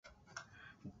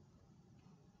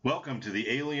Welcome to the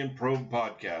Alien Probe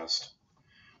Podcast.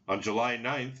 On July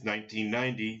 9th,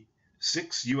 1990,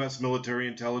 6 U.S. military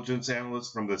intelligence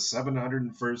analysts from the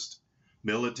 701st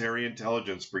Military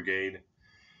Intelligence Brigade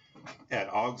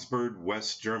at Augsburg,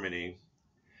 West Germany,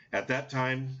 at that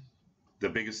time the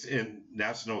biggest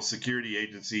national security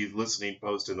agency listening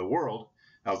post in the world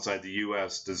outside the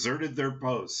U.S., deserted their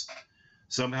posts,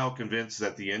 somehow convinced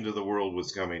that the end of the world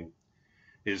was coming.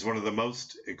 It is one of the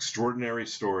most extraordinary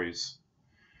stories.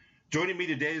 Joining me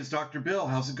today is Dr. Bill.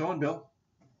 How's it going, Bill?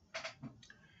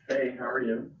 Hey, how are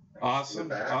you?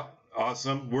 Awesome.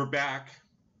 Awesome. We're back.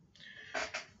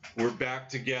 We're back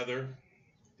together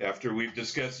after we've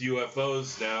discussed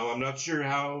UFOs now. I'm not sure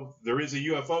how there is a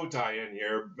UFO tie-in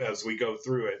here as we go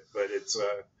through it, but it's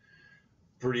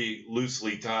pretty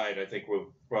loosely tied. I think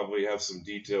we'll probably have some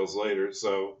details later.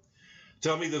 So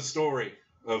tell me the story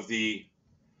of the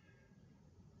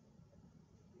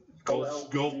Gulf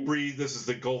Breed. This is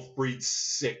the Gulf Breed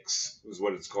 6 is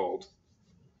what it's called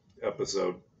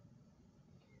episode.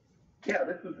 Yeah,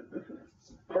 this is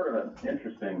sort of an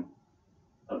interesting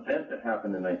event that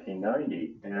happened in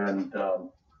 1990, and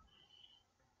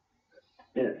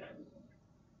it's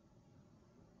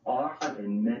odd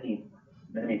in many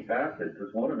facets.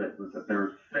 Because one of it was that there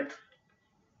were 6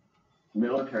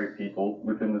 military people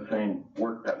within the same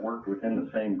that worked within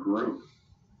the same group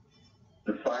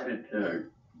decided to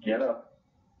get up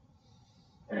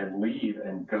and leave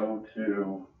and go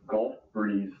to Gulf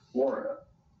Breeze, Florida.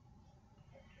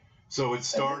 So it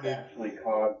started. And it actually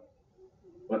caused.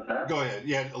 What's that? Go ahead.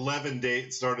 Yeah, 11 days.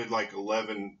 It started like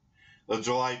July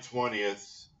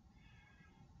 20th.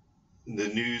 The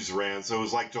news ran, so it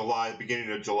was like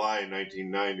beginning of July in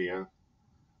 1990. Huh?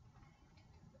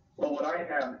 Well, what I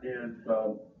have is.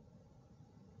 Let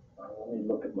me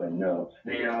look at my notes.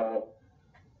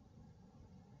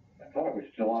 I thought it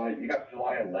was July. You got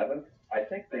July 11th. I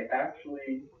think they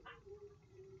actually.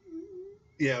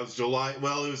 Yeah, it was July.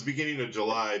 Well, it was beginning of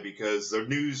July because the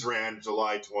news ran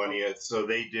July 20th. So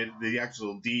they did the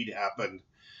actual deed happened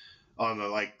on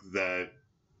the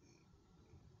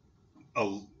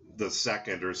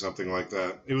 2nd or something like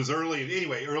that. It was early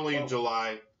in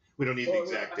July. We don't need the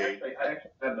exact date. I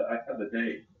actually have the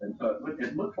date, and so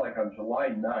it looks like on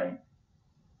July 9th.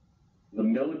 The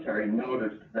military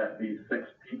noticed that these 6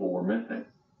 people were missing.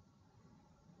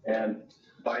 And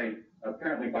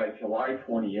apparently by July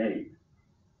 28th,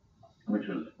 which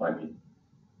is,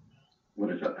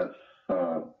 what is that? That's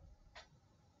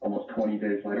almost 20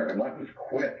 days later. And that was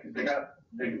quick.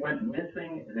 They went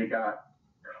missing, they got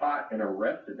caught and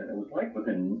arrested, and it was like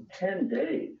within 10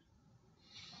 days.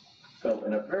 So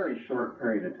in a very short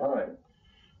period of time.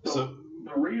 So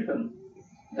the reason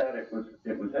that it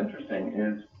was interesting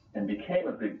is, and became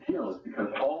a big deal, is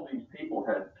because all these people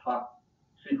had top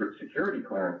secret security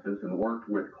clearances and worked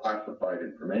with classified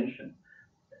information.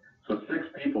 So 6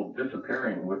 people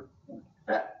disappearing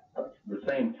at the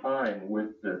same time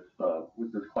with this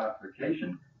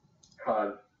classification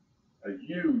caused a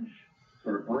huge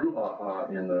sort of brouhaha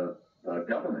in the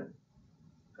government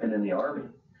and in the army.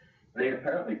 They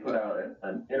apparently put out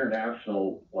an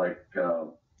international, what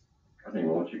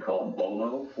you call it,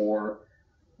 bolo for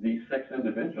these 6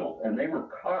 individuals, and they were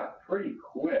caught pretty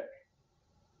quick.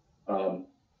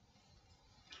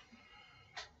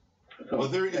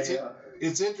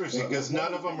 It's interesting because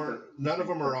none of them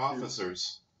are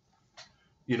officers.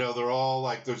 You know, they're all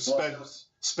like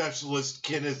Specialist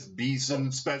Kenneth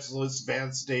Beeson, Specialist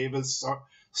Vance Davis,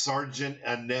 Sergeant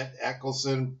Annette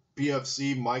Eccleston,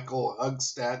 PFC Michael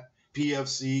Hugstadt,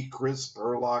 PFC Chris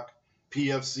Perlock,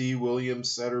 PFC William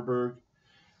Setterberg.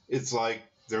 It's like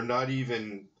they're not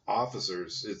even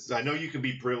officers. I know you can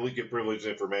get privileged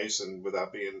information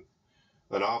without being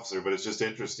an officer, but it's just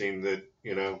interesting that,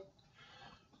 you know.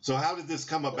 So how did this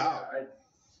come about?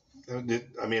 I'm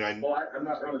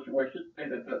not really sure. Well, I should say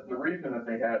that the reason that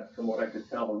they had, from what I could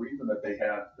tell, the reason that they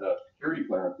had security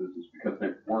clearances is because they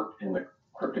worked in the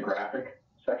cryptographic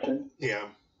section. Yeah.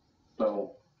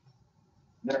 So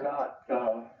they're not.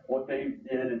 What they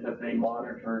did is that they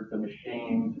monitored the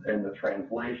machines and the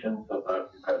translations of the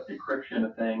decryption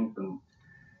of things,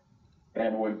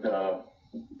 and would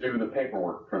do the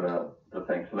paperwork for the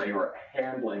thing. So they were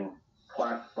handling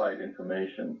classified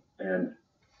information and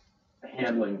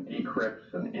handling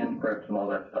decrypts and encrypts and all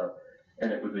that stuff.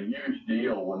 And it was a huge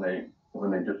deal when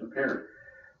they disappeared.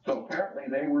 So apparently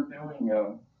they were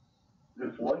doing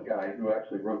this one guy who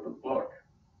actually wrote the book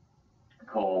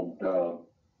called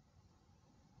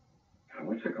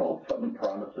what's it called? Something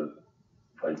Promises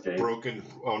by David. Broken.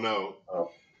 Oh no.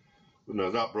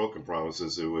 No, not Broken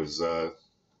Promises. It was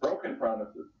Broken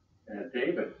Promises. And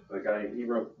Davis, the guy, he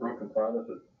wrote Broken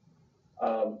Promises.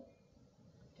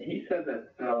 he said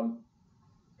that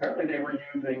apparently they were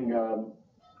using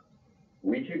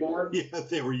Ouija boards. Yeah,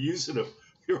 they were using them.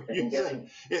 They were using,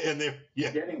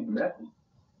 getting messy.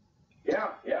 Yeah.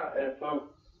 And so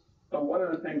one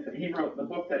of the things that he wrote, the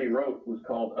book that he wrote was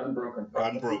called Unbroken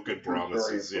Promises. Unbroken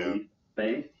Promises, yeah.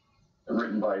 Faith,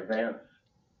 written by Vance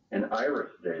and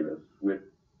Iris Davis with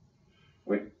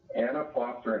Anna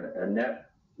Foster and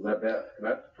Annette Levesque.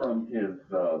 That's from his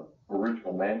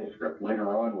original manuscript.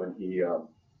 Later on, when he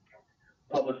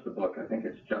published the book, I think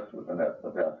it's just with Annette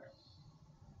Levesque.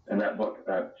 And that book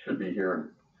should be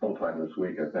here sometime this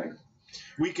week, I think.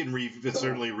 We can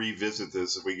certainly revisit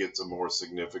this if we get some more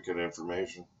significant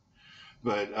information.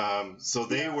 But so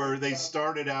they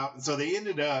started out. So they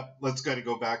ended up. Let's kind of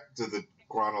go back to the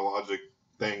chronologic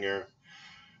thing here.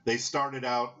 They started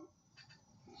out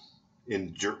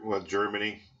in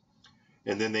Germany,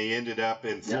 and then they ended up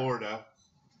in Florida,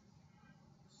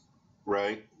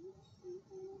 right?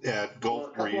 At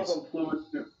Gulf Breeze.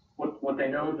 What they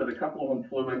know is that a couple of them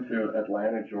flew into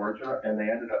Atlanta, Georgia, and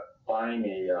they ended up buying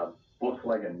a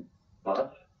Volkswagen bus,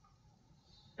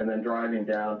 and then driving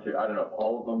down to, I don't know if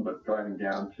all of them, but driving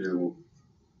down to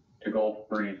Gulf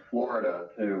Breeze, Florida,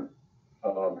 to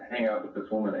hang out with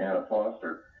this woman, Anna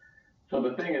Foster. So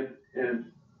the thing is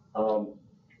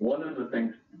one of the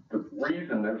things,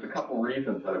 there's a couple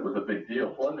reasons that it was a big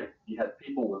deal. One, that you had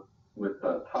people with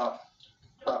top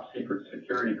secret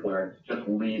security clearance just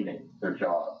leaving their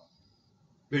job.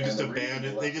 They just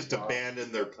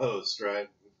abandoned their post, right?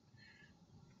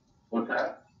 What's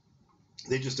that?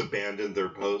 They just abandoned their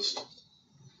post.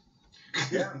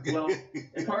 Yeah, well,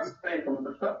 it's hard to say. From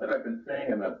the stuff that I've been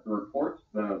seeing and the reports,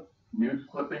 the news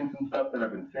clippings and stuff that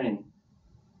I've been seeing,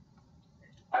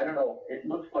 I don't know, it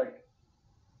looks like,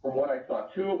 from what I saw,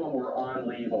 2 of them were on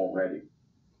leave already.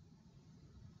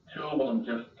 2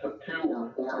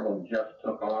 or 4 of them just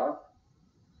took off.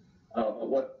 But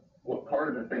what part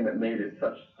of the thing that made it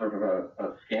such sort of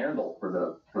a scandal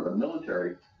for the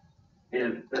military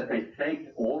is that they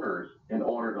faked orders in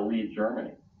order to leave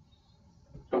Germany.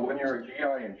 So when you're a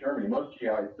GI in Germany, most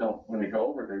GIs don't, when they go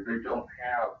over there, they don't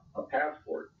have a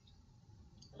passport.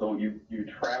 So you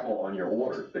travel on your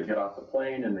orders. They get off the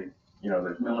plane, and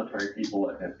there's military people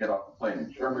that get off the plane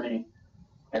in Germany,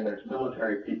 and there's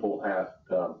military people at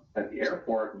the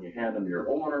airport, and you hand them your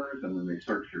orders, and then they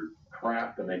search your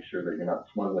craft to make sure that you're not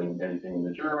smuggling anything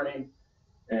into Germany.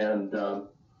 And so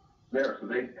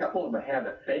a couple of them had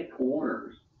to fake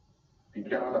orders to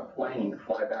get on a plane to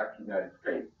fly back to the United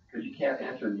States, because you can't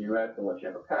enter the U.S. unless you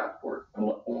have a passport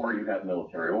or you have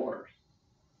military orders.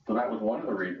 So that was one of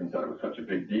the reasons that it was such a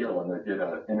big deal, and they did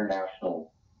an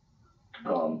international,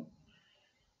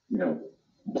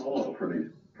 bolo for these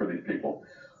people.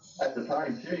 At the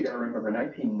time, too, you got to remember,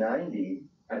 1990,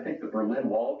 I think the Berlin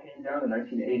Wall came down in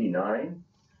 1989.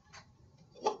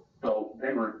 So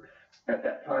they were, at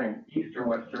that time, East or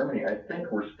West Germany, I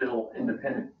think, were still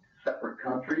independent, separate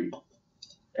countries.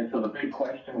 And so the big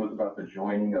question was about the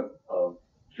joining of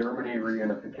Germany,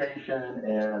 reunification,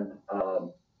 and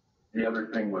the other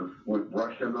thing was, would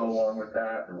Russia go along with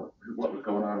that, and what was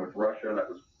going on with Russia? That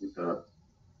was with the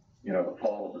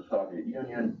fall of the Soviet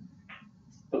Union.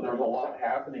 So there was a lot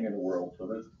happening in the world. So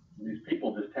these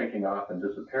people just taking off and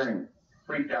disappearing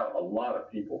freaked out a lot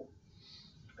of people,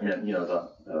 and the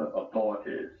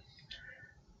authorities.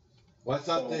 Well,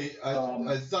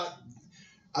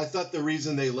 I thought the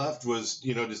reason they left was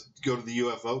to go to the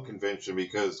UFO convention,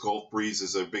 because Gulf Breeze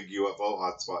is a big UFO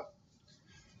hotspot.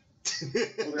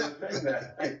 Well,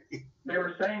 they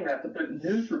were saying that, but the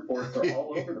news reports are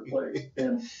all over the place.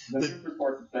 And the news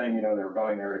reports are saying, they were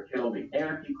going there to kill the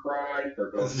AntiChrist,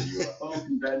 they're going to the UFO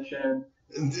convention.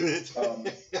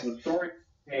 The story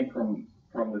came from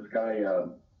this guy,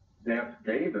 Vance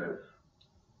Davis.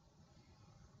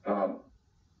 I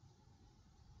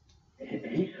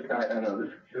don't know,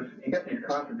 he got these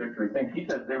contradictory things. He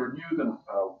says they were using,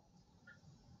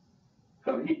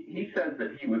 so he says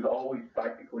that he was always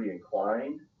psychically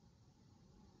inclined.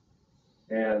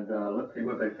 And let's see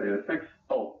what they say.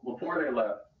 Before they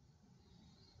left,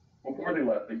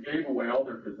 they gave away all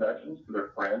their possessions to their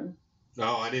friends.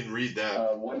 No, I didn't read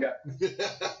that. One guy.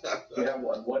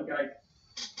 One guy.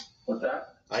 What's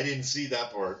that? I didn't see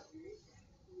that part.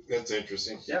 That's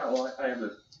interesting. Yeah, well, I have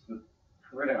this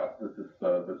printout, this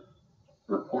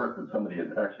report that somebody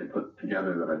had actually put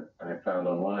together that I found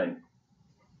online.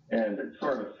 And it's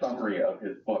sort of a summary of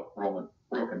his book, Broken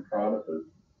Promises.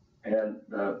 And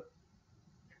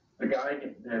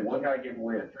one guy gave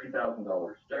away a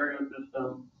 $3,000 stereo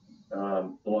system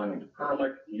belonging to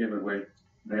Perlick. He gave it away.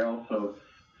 They also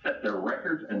set their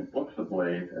records and books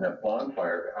ablaze in a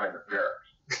bonfire behind the barracks.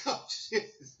 Oh,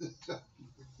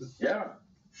 Yeah.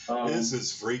 This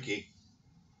is freaky.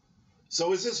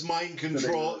 So is this mind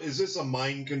control? Is this a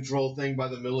mind control thing by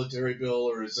the military, Bill,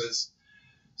 or is this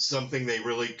something they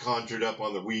really conjured up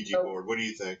on the Ouija board? What do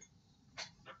you think?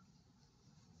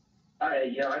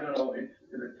 I don't know.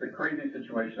 It's a crazy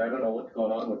situation. I don't know what's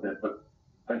going on with it, but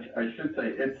I should say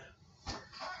it's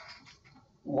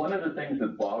one of the things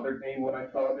that bothered me when I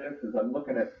saw this is I'm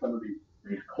looking at some of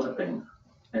these clippings,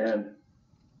 and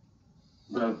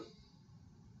the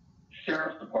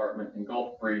sheriff's department in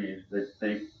Gulf Breeze,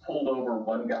 they pulled over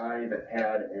one guy that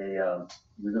had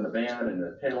he was in a van and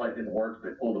the taillight didn't work, so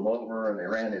they pulled him over and they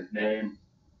ran his name,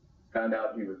 found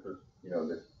out he was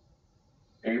this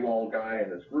AWOL guy in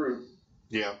this group.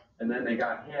 Yeah. And then they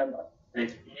got him,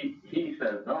 he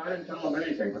says, no, I didn't tell him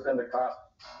anything, but then the cops,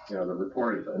 the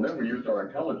reporters, and then we used our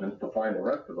intelligence to find the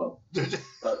rest of them.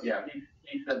 But yeah,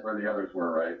 he said where the others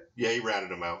were, right? Yeah, he ratted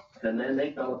them out. And then they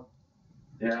go,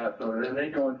 so then they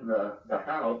go into the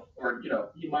house, or,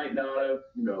 he might not have,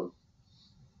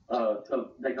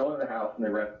 so they go in the house and they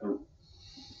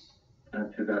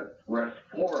arrest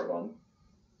four of them.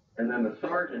 And then the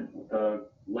sergeant, the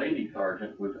lady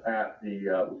sergeant, was at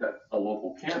a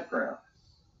local campground.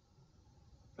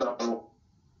 So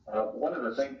one of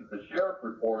the things that the sheriff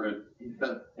reported, he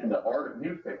said in the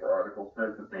newspaper article,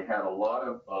 says that they had a lot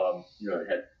of, they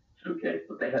had suitcase,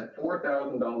 but they had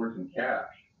 $4,000 in cash.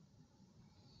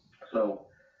 So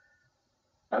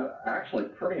I'm actually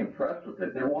pretty impressed with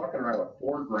it. They're walking around with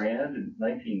 $4,000 in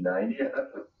 1990.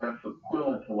 That's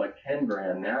equivalent to like 10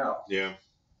 grand now. Yeah.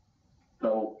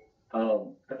 So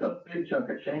that's a big chunk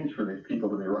of change for these people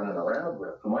to be running around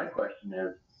with. So my question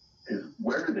is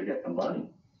where did they get the money?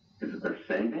 Is it their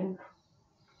savings?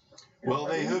 Well,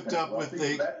 they hooked up with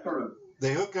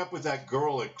they hook up with that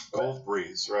girl at Gulf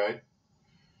Breeze, right?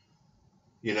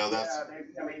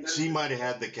 She might have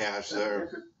had the cash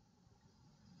there.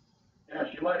 Yeah,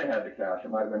 she might have had the cash. It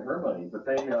might have been her money. But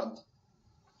they,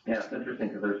 it's interesting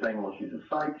because they're saying, well, she's a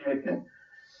psychic and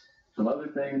some other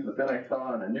things. But then I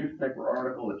saw in a newspaper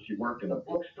article that she worked in a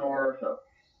bookstore. So,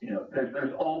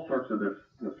 there's all sorts of this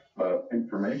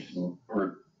information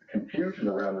or confusion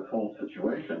around this whole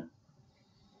situation.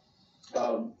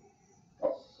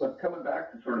 But coming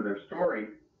back to sort of their story,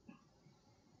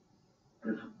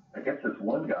 I guess this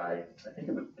one guy, I think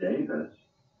it was Davis,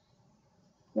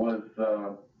 was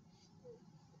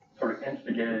sort of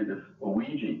instigated this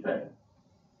Ouija thing.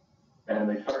 And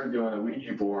they started doing a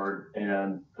Ouija board,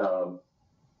 and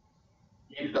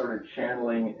he started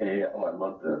channeling I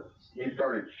love this. He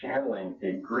started channeling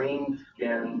a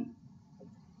green-skinned,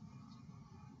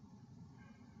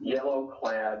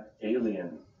 yellow-clad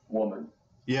alien woman.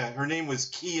 Yeah, her name was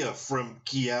Kia from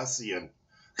Kiasian.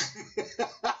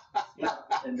 Yeah,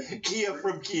 Kia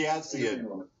from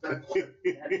Kiasian.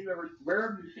 Where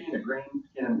have you seen a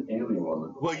green-skinned alien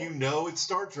woman? Well, it's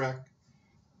Star Trek.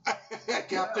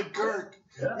 Captain Kirk.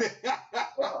 Yeah.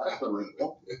 Well, that's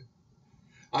original.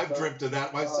 I've dreamt of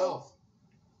that myself.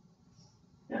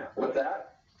 Yeah. What's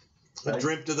that? I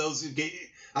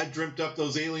dreamt up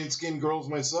those alien skin girls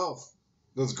myself.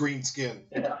 Those green skin.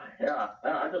 Yeah.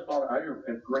 I just thought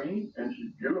it's green and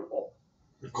she's beautiful.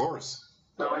 Of course.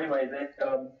 So anyway,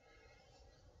 so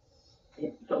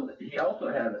he also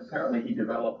apparently he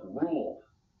developed rules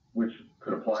which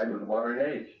could apply to the modern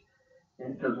age.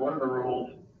 And he says one of the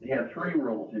rules, he had 3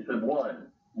 rules. He said,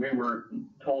 1, we were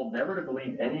told never to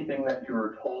believe anything that you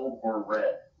were told or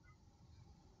read.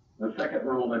 The second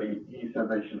rule that he said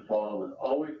they should follow was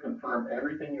always confirm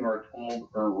everything you are told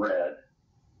or read.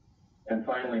 And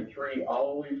finally, 3,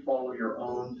 always follow your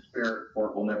own spirit or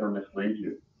it will never mislead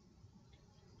you.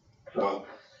 So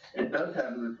it does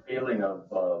have this feeling of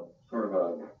sort of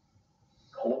a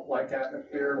cult-like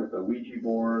atmosphere with the Ouija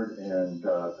board and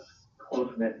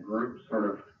close-knit groups sort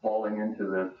of falling into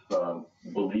this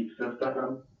belief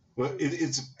system. Well,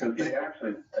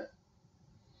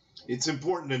 it's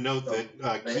important to note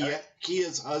that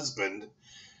Kia's husband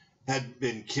had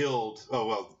been killed. Oh,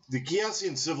 well, the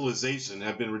Kiasian civilization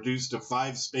had been reduced to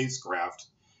 5 spacecraft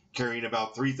carrying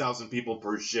about 3,000 people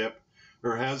per ship.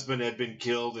 Her husband had been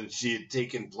killed, and she had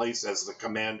taken place as the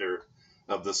commander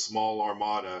of the small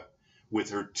armada with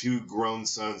her 2 grown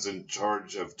sons in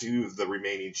charge of 2 of the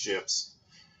remaining ships.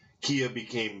 Kia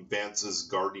became Vance's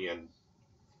guardian.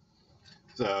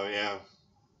 So, yeah,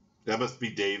 that must be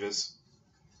Davis.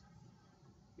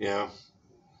 Yeah,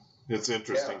 it's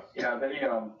interesting. Yeah,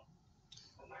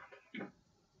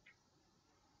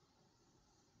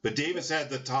 But Davis had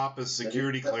the toppest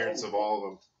security clearance of all of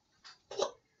them.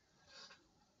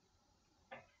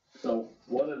 So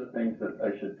one of the things that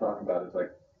I should talk about is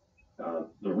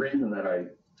the reason that I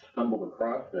stumbled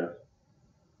across this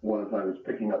was I was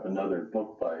picking up another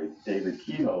book by David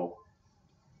Kehoe,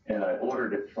 and I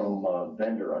ordered it from a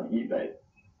vendor on eBay.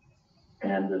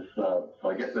 And this, so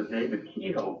I get the David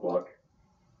Kehoe book,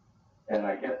 and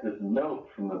I get this note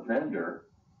from the vendor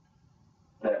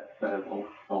that says,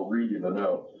 I'll read you the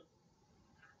notes.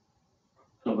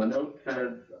 So the note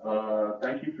says,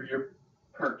 thank you for your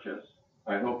purchase.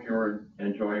 I hope you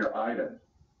enjoy your items.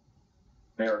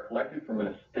 They are collected from an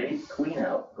estate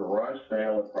cleanout, garage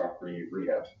sale, or property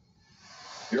rehab.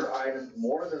 Your items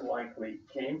more than likely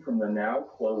came from the now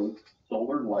closed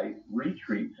Solar Light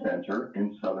Retreat Center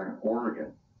in Southern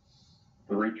Oregon.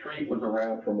 The retreat was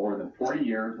around for more than 40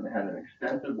 years and had an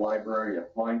extensive library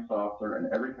of flying saucer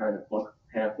and every kind of book,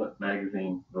 pamphlet,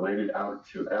 magazine related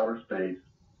to outer space,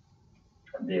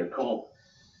 the occult,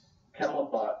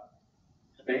 telephot,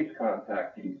 space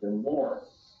contactees, and more.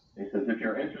 He says, if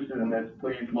you're interested in this,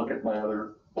 please look at my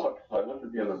other books. So I looked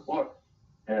at the other books,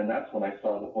 and that's when I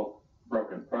saw the book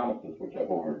Broken Promises, which I've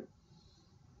ordered.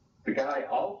 The guy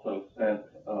also sent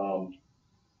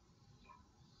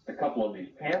a couple of these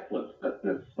pamphlets that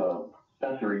this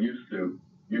center used to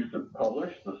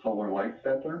publish, the Solar Light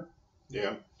Center.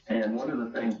 Yeah. And one of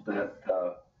the things that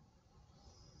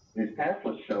these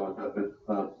pamphlets show is that this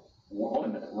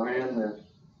woman that ran this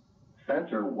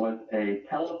center was a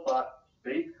telephot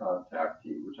space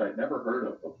contactee, which I'd never heard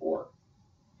of before.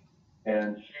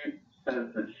 And she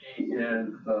says that she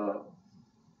is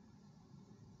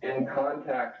in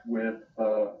contact with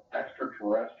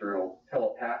extraterrestrials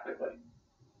telepathically.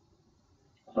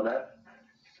 So that's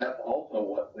also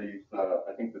what these,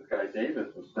 I think this guy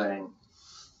Davis was saying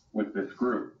with this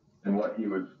group and what he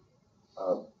was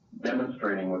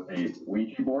demonstrating with the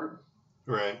Ouija board.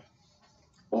 Right.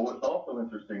 Well, what's also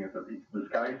interesting is that this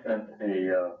guy sent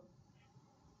a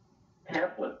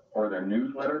pamphlet or their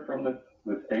newsletter from this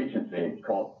agency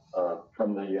called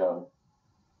from the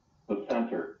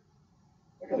center.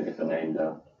 I got to get the name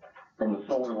down. From the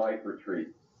Solar Light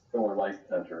Retreat, Solar Light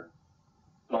Center.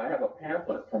 So I have a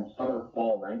pamphlet from summer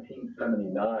fall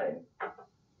 1979,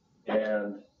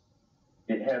 and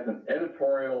it has an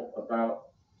editorial about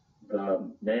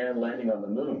the man landing on the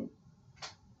moon.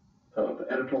 So it's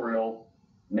an editorial,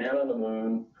 Man on the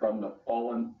Moon from the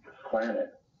Fallen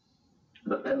Planet.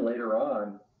 But then later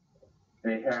on,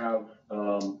 they have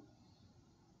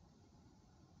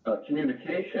a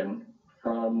communication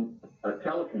from a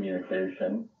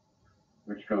telecommunication,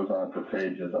 which goes on for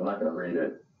pages. I'm not going to read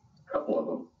it. A couple of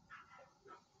them.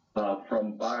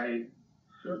 From by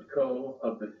Sutko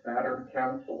of the Saturn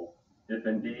Council, if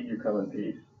indeed you come in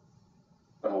peace.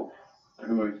 So,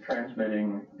 who is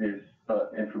transmitting this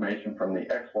information from the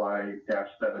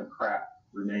XY-7 craft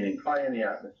remaining high in the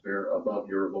atmosphere above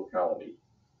your locality.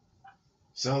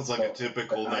 Sounds like a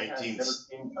typical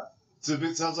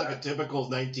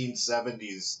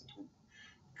 1970s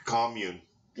commune.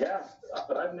 Yeah,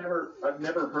 but I've never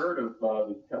heard of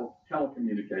these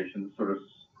telecommunications, sort of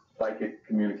psychic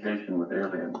communication with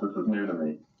aliens. This is new to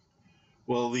me.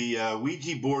 Well, the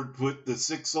Ouija board put the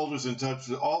 6 soldiers in touch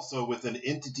also with an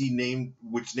entity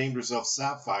which named herself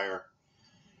Sapphire,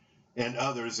 and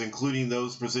others, including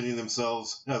those presenting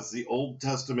themselves as the Old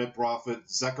Testament prophet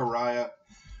Zechariah,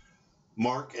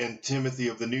 Mark, and Timothy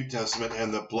of the New Testament,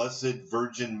 and the Blessed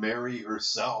Virgin Mary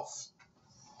herself.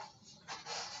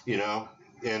 You know,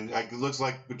 and it looks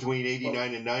like between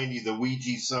 89 and 90, the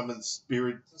Ouija summoned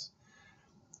spirits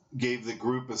gave the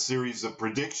group a series of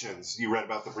predictions. You read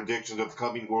about the predictions of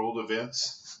coming world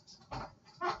events? I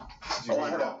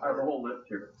have a whole list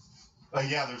here.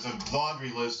 Yeah, there's a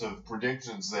laundry list of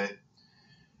predictions that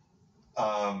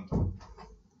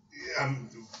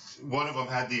one of them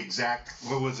had the exact,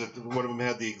 one of them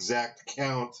had the exact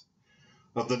count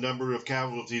of the number of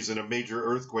casualties in a major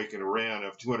earthquake in Iran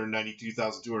of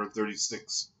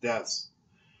 292,236 deaths.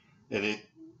 And it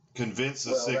convinced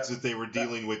the 6 that they were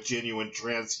dealing with genuine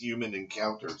transhuman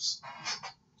encounters.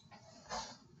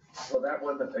 Well, that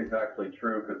wasn't exactly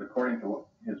true, because according to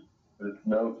his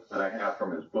notes that I have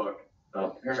from his book,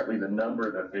 apparently the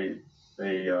number that they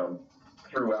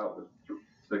threw out was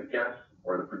the guess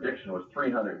or the prediction was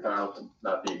 300,000,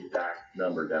 not the exact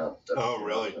number down. Oh,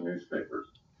 really? The newspapers.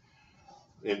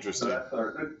 Interesting.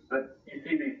 So you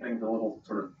see these things a little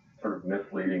sort of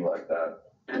misleading like that.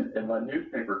 And my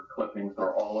newspaper clippings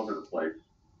are all over the place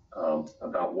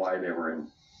about why they were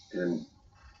in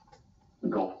the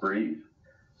Gulf breeze.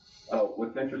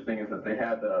 What's interesting is that they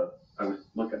had, when I was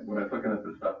looking at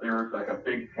this stuff, there was like a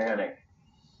big panic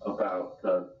about,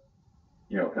 because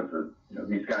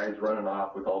these guys running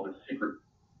off with all this secret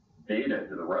data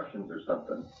to the Russians or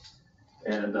something.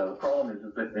 And the problem is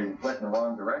that they went in the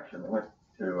wrong direction. They went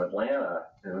to Atlanta,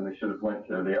 and and they should have went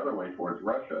to the other way towards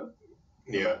Russia.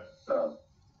 Yeah.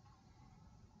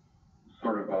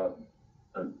 Sort of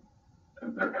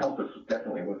their compass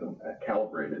definitely wasn't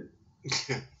calibrated.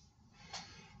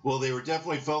 Well, they were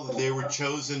definitely felt that they were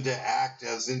chosen to act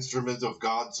as instruments of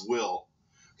God's will.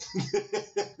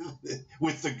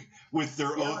 with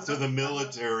their oath to the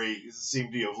military seemed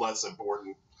to be of less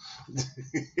important.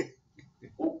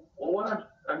 Well, what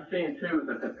I'm seeing too is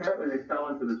that apparently they fell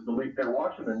into this belief. They're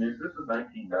watching the news. This is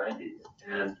 1990,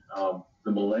 and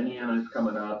the millennium is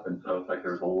coming up, and so it's like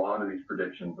there's a lot of these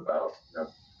predictions about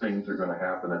things are going to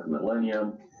happen at the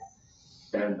millennium,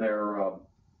 and they're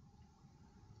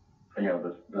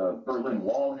the Berlin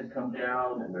Wall had come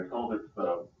down, and there's all this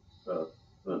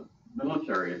the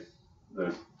military,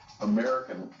 the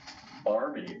American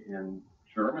army in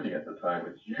Germany at the time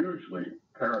is hugely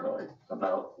paranoid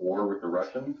about war with the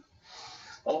Russians.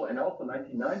 Oh, and also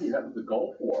 1990, that was the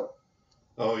Gulf War.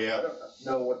 Oh, yeah. I don't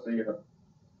know what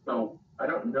so I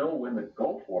don't know when the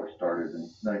Gulf War started in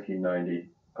 1990,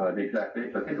 the exact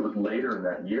dates. I think it was later in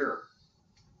that year.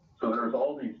 So there was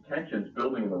all these tensions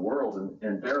building in the world,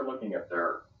 and they're looking at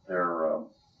their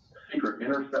secret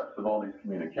intercepts of all these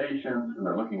communications, and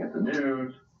they're looking at the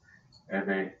news, and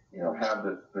they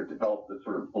they've developed this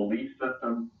sort of belief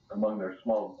system among their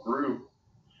small group,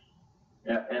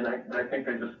 and I think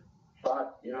they just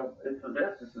thought,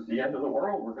 this is the end of the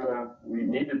world. We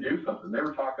need to do something. They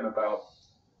were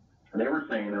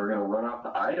saying they were going to run off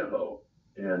to Idaho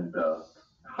and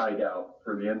hide out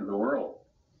for the end of the world.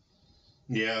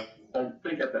 Yeah. I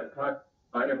think at that time,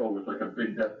 Idaho was like a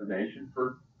big destination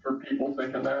for people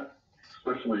thinking that,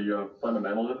 especially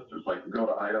fundamentalists, just like go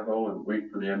to Idaho and wait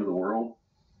for the end of the world.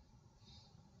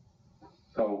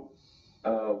 So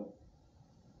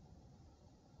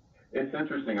it's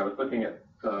interesting. I was looking at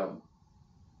Dan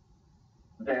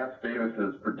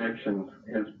Davis's predictions.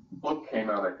 His book came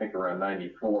out, I think, around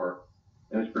 94,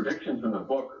 and his predictions in the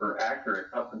book are accurate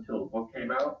up until the book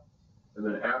came out, and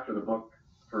then after the book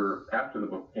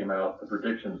came out, the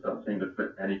predictions don't seem to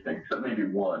fit anything except maybe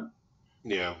one.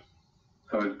 Yeah.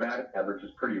 So his batting average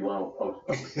is pretty low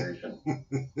post-publication.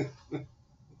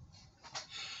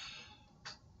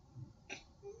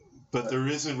 But there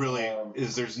isn't really,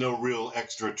 there's no real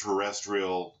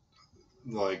extraterrestrial,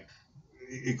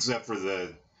 except for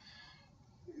the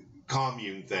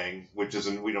commune thing, which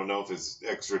we don't know if it's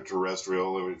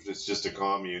extraterrestrial or if it's just a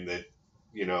commune that,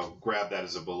 grab that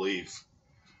as a belief.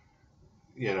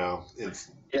 It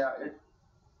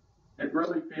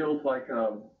really feels like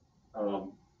a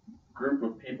group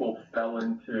of people fell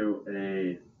into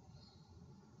a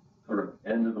sort of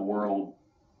end of the world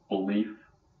belief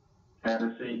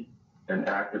fantasy and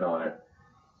acted on it.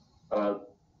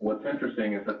 What's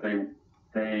interesting is that the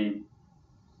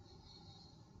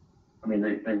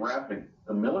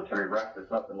military wrapped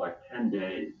this up in like 10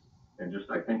 days and just,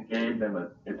 I think, gave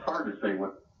them it's hard to say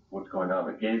what's going on,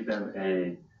 but gave them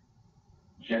a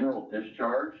general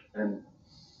discharge and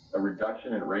a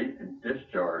reduction in rate and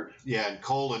discharge. Yeah, and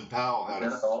Colin Powell had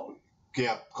a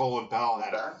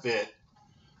fit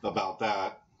about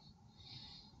that.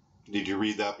 Did you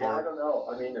read that part? Yeah, I don't know.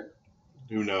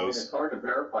 Who knows? It's hard to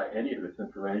verify any of this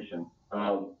information.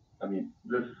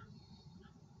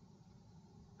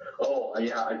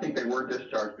 I think they were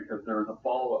discharged because there was a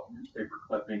follow-up newspaper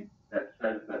clipping that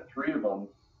says that three of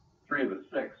the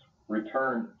six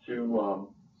returned to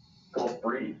Gulf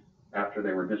Breeze after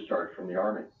they were discharged from the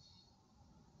Army.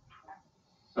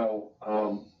 So,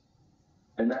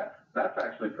 and that's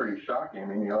actually pretty shocking.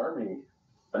 The Army,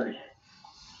 I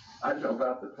don't know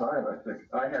about the time. I think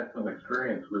I had some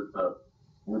experience with the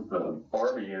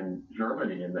Army in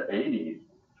Germany in the 80s,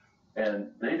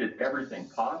 and they did everything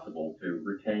possible to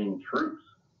retain troops.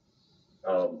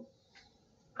 I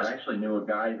actually knew a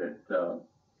guy that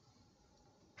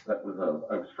I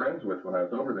was friends with when I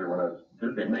was over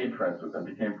there. They made friends with him,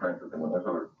 became friends with him when I was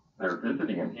over there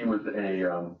visiting him. He was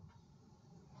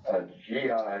a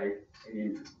GI.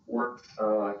 He worked.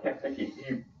 I can't think.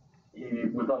 He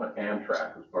was on an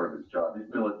Amtrak as part of his job. He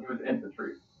was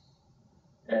infantry,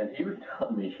 and he was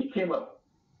telling me he came up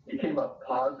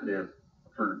positive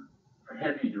for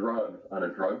heavy drugs on a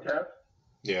drug test.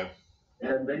 Yeah.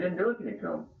 And they didn't do anything to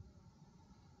him.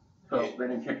 So they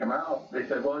didn't kick him out. They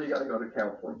said, well, you got to go to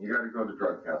counseling. You got to go to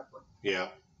drug counseling. Yeah.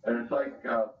 And it's like,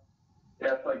 they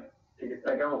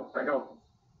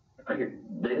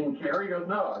didn't care. He goes,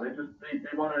 no,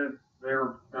 they wanted,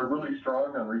 they're really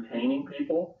strong on retaining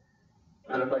people.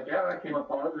 And it's like, yeah, I came up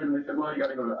positive. And they said, well, you got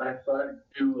to go to, so I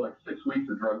do like 6 weeks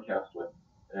of drug counseling.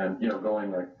 And,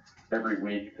 going like every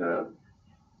week to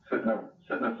sit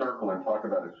in a circle and talk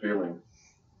about his feelings.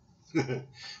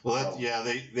 Well, yeah,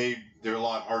 they're a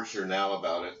lot harsher now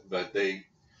about it. But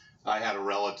I had a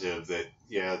relative that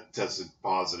tested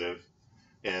positive,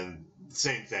 and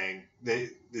same thing.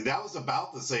 That was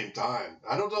about the same time.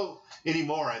 I don't know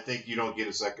anymore. I think you don't get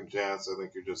a second chance. I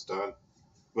think you're just done.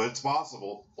 But it's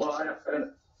possible. Well, I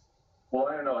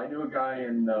don't know. I knew a guy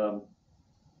in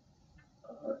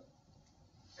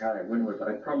when was it?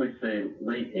 I'd probably say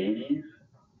late '80s.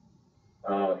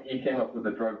 He came up with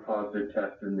a drug positive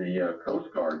test in the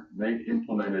Coast Guard. They'd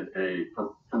implemented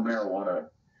for marijuana.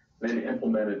 They'd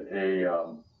implemented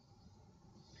a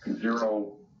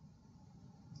zero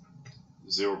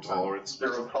tolerance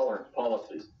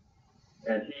policy,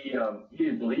 and he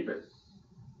didn't believe it.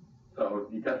 So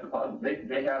he tested positive.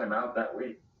 They had him out that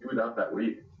week. He was out that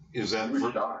week. He was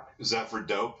shocked. Is that for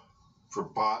dope? For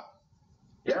pot?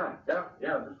 Yeah,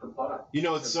 just for pot. You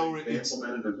know, it's they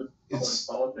implemented a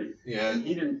policy. Yeah. And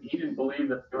he didn't believe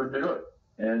that they would do it,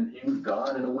 and he was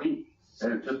gone in a week,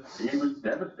 and he was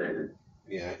devastated.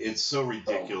 Yeah, it's so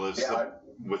ridiculous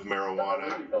with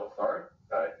marijuana. Sorry.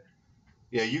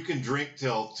 Yeah, you can drink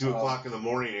till 2 o'clock in the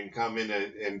morning and come in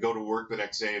and go to work the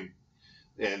next day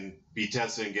and be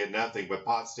tested and get nothing, but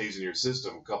pot stays in your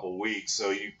system a couple of weeks.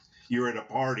 So you're at a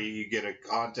party, you get a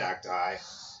contact high,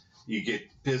 you get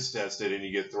piss tested, and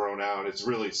you get thrown out. It's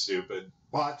really stupid.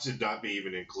 Pot should not be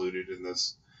even included in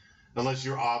this, unless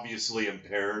you're obviously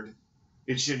impaired.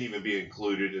 It shouldn't even be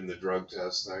included in the drug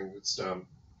test thing. It's dumb.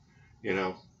 You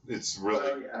know, it's really.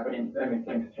 Well, yeah, I mean,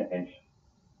 things change.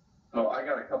 So I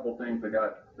got a couple things.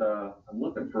 I'm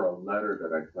looking for a letter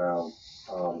that I found,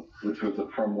 which was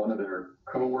from one of their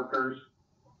coworkers.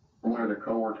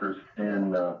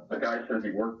 And the guy says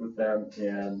he worked with them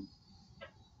in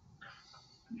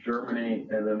Germany,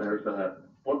 and then there's a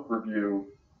book review.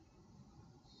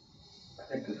 I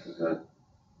think this is it.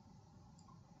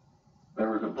 There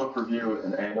was a book review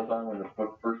in Amazon when this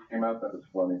book first came out. That was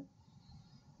funny.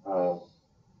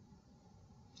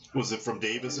 Was it from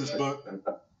Davis's book?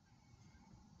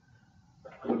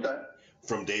 What's that?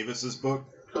 From Davis's book?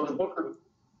 So the book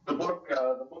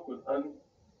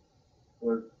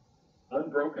was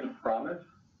Unbroken Promise,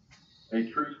 a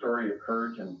true story of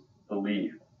courage and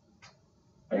belief.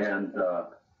 And I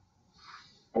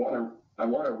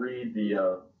want to read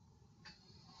the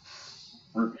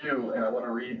review, and I want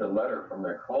to read the letter from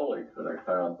their colleagues that I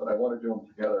found, but I want to do them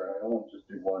together. I won't just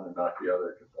do one and not the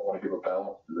other, because I want to give a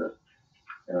balance to this.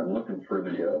 And I'm looking for the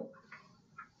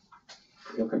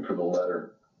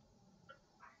letter.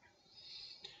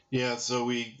 Yeah, so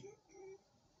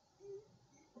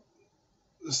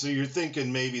you're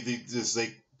thinking maybe this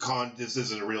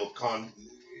isn't a real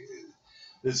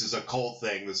this is a cult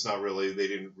thing. That's not really, they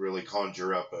didn't really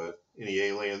conjure up any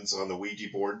aliens on the Ouija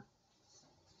board.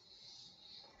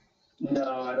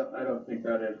 No, I don't think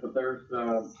that is. But there's.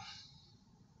 Well,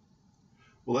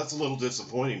 that's a little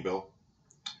disappointing, Bill.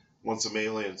 Want some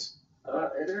aliens?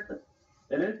 It is.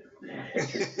 It is.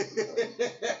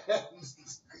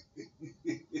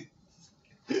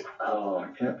 Oh, I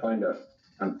can't find it.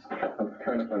 I'm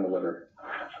trying to find the letter.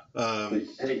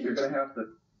 Hey, you're gonna have to.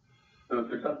 So is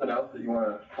there something else that you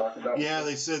want to talk about? Yeah,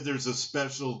 they said there's a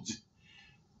special.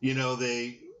 You know,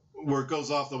 where it goes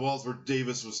off the walls, where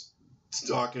Davis was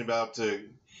talking about.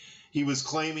 He was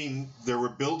claiming there were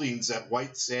buildings at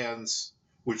White Sands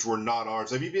which were not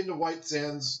ours. Have you been to White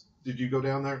Sands? Did you go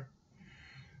down there?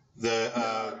 No,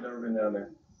 I've never been down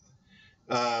there.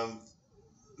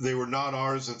 They were not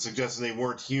ours, and suggesting they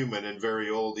weren't human and very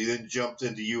old. He then jumped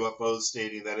into UFOs,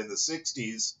 stating that in the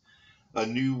 60s, a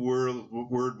new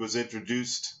word was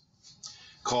introduced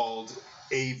called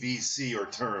AVC, or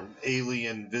term,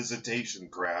 Alien Visitation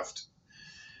Craft.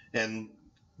 And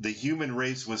the human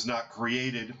race was not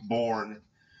created, born,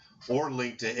 or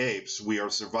linked to apes. We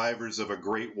are survivors of a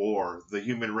great war. The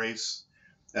human race,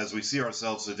 as we see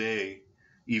ourselves today,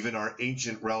 even our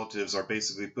ancient relatives are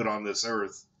basically put on this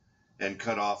earth and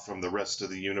cut off from the rest of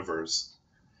the universe.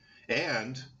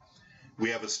 And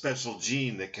we have a special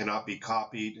gene that cannot be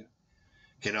copied,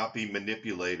 cannot be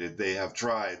manipulated. They have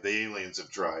tried. The aliens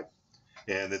have tried.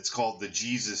 And it's called the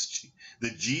Jesus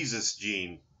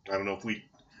gene. I don't know if we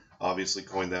obviously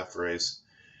coined that phrase.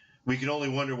 We can only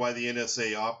wonder why the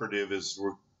NSA operative is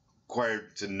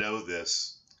required to know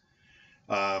this,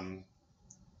 in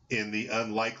the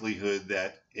unlikelihood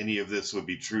that any of this would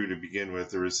be true to begin with.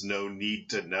 There is no need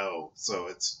to know. So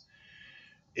it's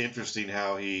interesting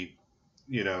how he,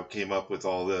 came up with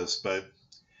all this. But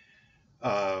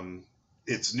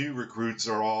its new recruits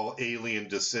are all alien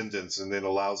descendants, and then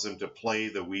allows them to play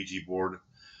the Ouija board,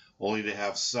 only to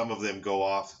have some of them go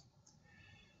off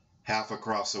half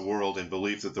across the world in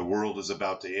belief that the world is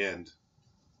about to end.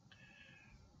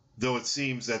 Though it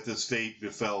seems that this fate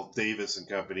befell Davis and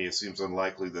company, it seems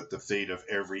unlikely that the fate of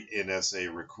every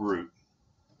NSA recruit.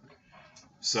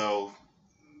 So,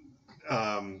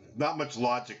 not much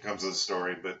logic comes to the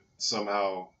story, but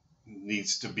somehow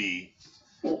needs to be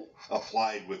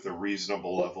applied with a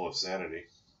reasonable level of sanity.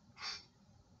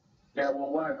 Yeah,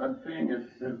 well, what I'm seeing is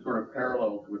sort of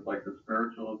parallels with like the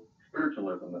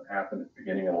spiritualism that happened at the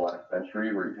beginning of the last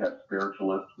century, where you had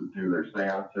spiritualists who do their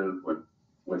seances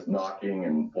with knocking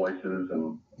and voices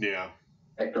and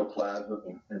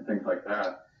ectoplasm and things like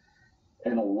that.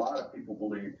 And a lot of people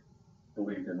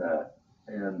believed in that.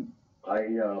 And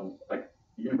like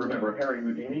you remember Harry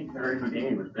Houdini? Harry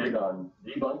Houdini was big on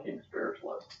debunking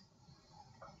spiritualists.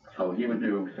 So he would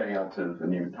do seances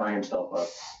and he would tie himself up.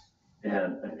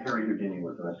 And Harry Houdini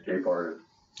was an escape artist.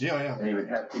 Yeah. And he would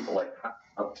have people like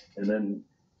up, and then,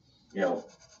 you know,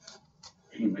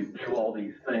 he would do all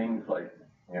these things like,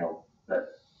 you know, that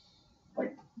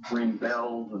like ring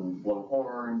bells and blow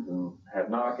horns and have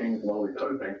knockings and all these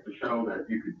other things to show that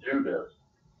you could do this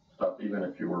stuff even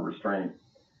if you were restrained.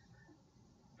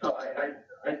 So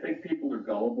I think people are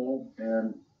gullible,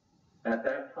 and at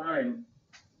that time,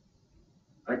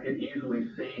 I could easily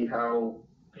see how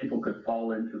people could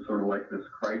fall into sort of like this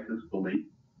crisis belief,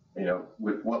 you know,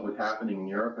 with what was happening in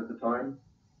Europe at the time.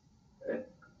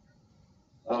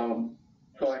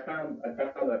 So I found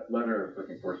that letter I was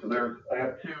looking for. So I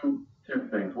have two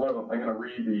things. One of them, I'm going to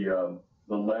read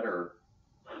the letter,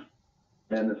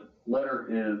 and this letter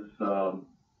is from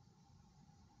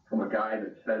a guy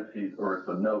that says it's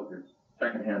a note, it's a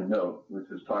secondhand note, which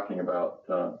is talking about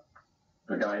the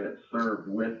guy that served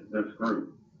with this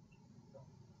group.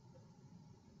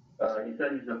 He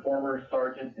said he's a former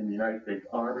sergeant in the United States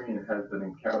Army and has been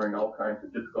encountering all kinds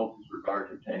of difficulties with regard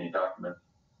to obtaining documents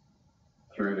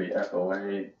through the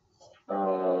FOA.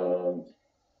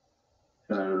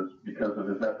 Says because of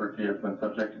his efforts, he has been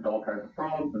subjected to all kinds of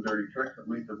problems and dirty tricks, at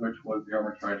least of which was the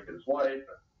Army trying to get his wife,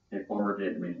 a former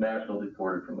Vietnamese national,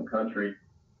 deported from the country.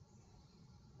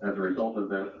 As a result of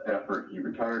this effort, he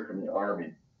retired from the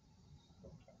Army.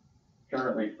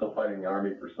 Currently, he's still fighting the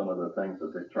Army for some of the things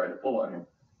that they tried to pull on him,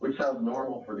 which sounds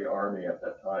normal for the Army at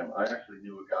that time. I actually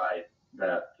knew a guy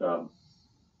that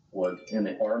was in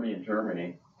the Army in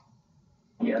Germany.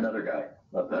 Yeah, another guy,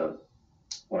 not the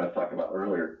one I was talking about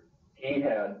earlier. He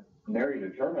had married a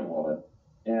German woman,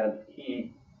 and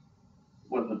he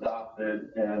was adopted,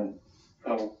 and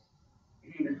so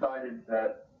he decided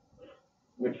that,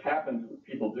 which happens,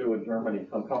 people do in Germany,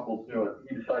 some couples do it,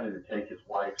 he decided to take his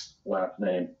wife's last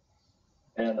name,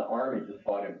 and the Army just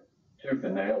fought him tooth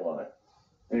and nail on it.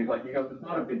 And he goes, it's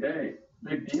not a big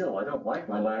deal. I don't like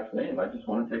my last name. I just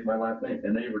want to take my last name.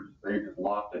 And they just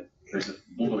lost it. They just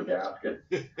blew a gasket.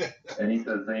 And he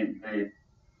says they made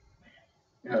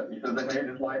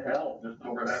his life hell just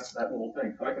over that little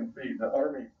thing. So I can see the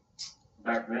Army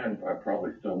back then,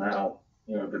 probably still now,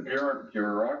 you know, the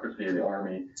bureaucracy of the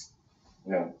Army,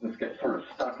 you know, just gets sort of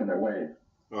stuck in their ways.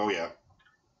 Oh yeah.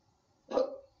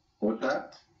 What's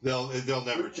that? They'll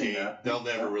never change. They'll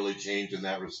never really change in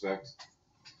that respect.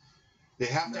 They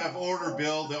have to have order,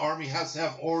 Bill. The Army has to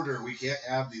have order. We can't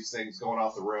have these things going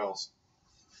off the rails.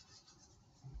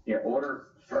 Yeah, order,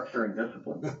 structure, and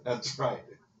discipline. That's right.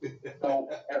 So,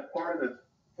 as part of this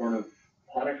sort of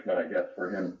punishment, I guess,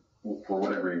 for him, for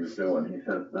whatever he was doing, he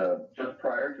says, just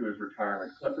prior to his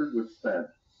retirement, Clifford was sent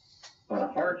on a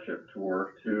hardship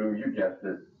tour to, you guessed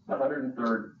it, the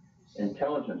 103rd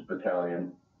Intelligence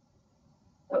Battalion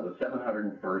of the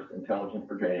 701st Intelligence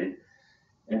Brigade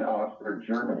in Augsburg,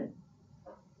 Germany.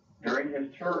 During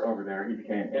his tour over there, he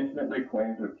became intimately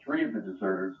acquainted with three of the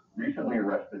deserters recently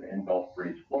arrested in Gulf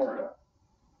Breeze, Florida.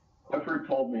 Clifford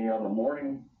told me on more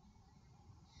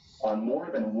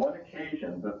than one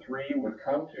occasion, the three would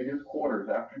come to his quarters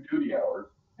after duty hours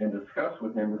and discuss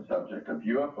with him the subject of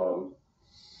UFOs,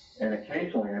 and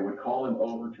occasionally they would call him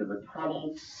over to the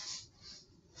tunnels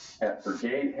at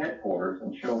brigade headquarters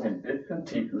and show him bits and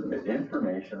pieces of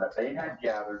information that they had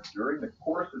gathered during the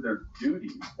course of their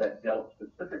duties that dealt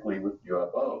specifically with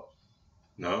UFOs.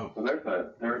 No. So there's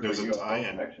a UFO tie-in.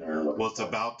 connection here. Well, it's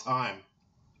about time.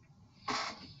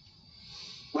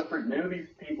 Clifford knew these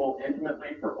people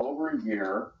intimately for over a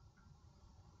year.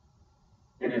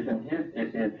 It is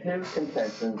his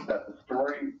contention that the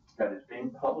story that is being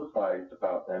publicized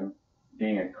about them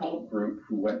being a cult group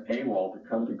who went AWOL to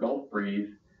come to Gulf Breeze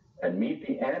and meet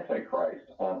the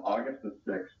AntiChrist on August the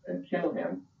 6th and kill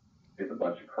him is a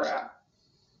bunch of crap.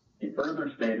 He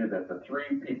further stated that the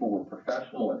three people were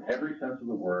professional in every sense of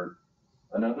the word.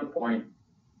 Another point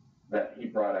that he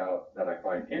brought out that I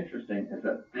find interesting is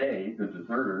that they, the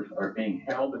deserters, are being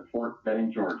held at Fort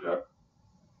Benning, Georgia,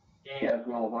 he, as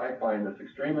well as I, find this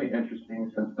extremely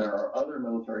interesting since there are other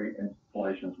military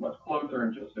installations much closer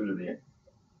and just as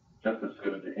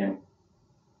suited to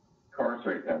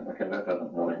incarcerate them. Okay, that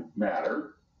doesn't really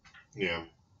matter. Yeah.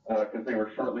 Because they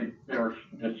were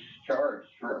discharged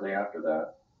shortly after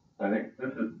that. I think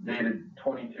this is dated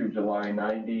 22 July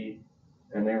 90,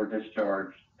 and they were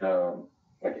discharged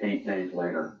like 8 days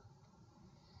later.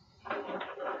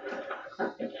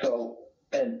 So,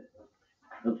 and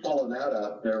to follow that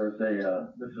up, there was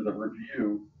this is a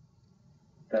review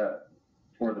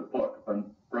for the book,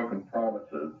 Unbroken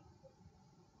Promises,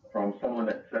 from someone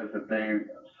that says that they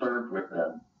served with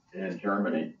them in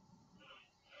Germany.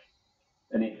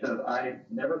 And he says, I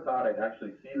never thought I'd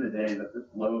actually see the day that this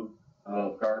load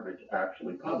of garbage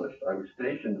actually published. I was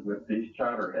stationed with these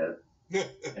chowderheads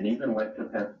and even went to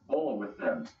Pensacola with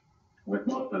them, with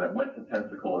most of them. Went to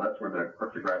Pensacola, that's where the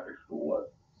cryptographic school was.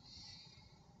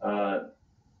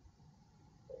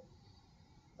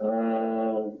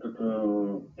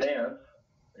 Dance,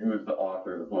 who is the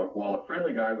author of the book, while a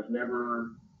friendly guy, was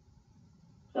never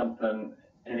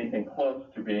anything close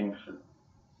to being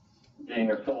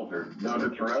a soldier,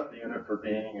 noted throughout the unit for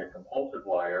being a compulsive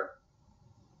liar.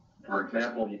 For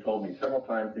example, he told me several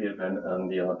times he had been on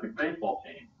the Olympic baseball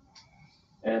team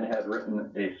and had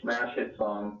written a smash hit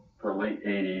song for late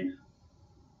 80s.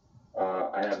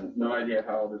 I have no idea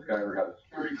how this guy ever got a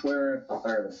security clearance,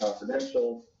 higher than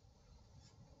confidential.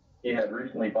 He had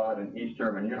recently bought an East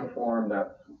German uniform.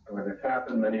 That's when this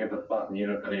happened. Many of us thought in the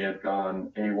unit that he had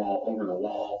gone AWOL over the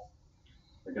wall,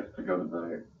 I guess, to go to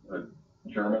the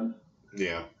Germans.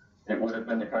 Yeah. It would have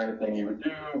been the kind of thing he would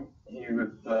do. He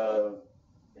would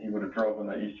have driven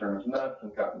the East Germans nuts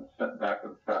and gotten sent back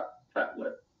with fat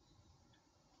lip.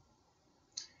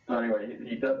 So anyway,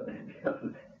 he doesn't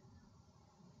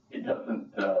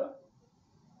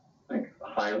think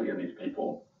highly of these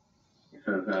people. He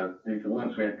says these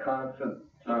ones we had constant.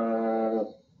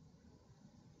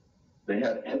 They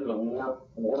had end of the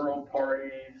world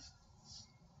parties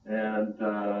and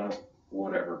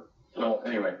whatever. So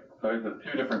anyway, so there's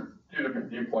two different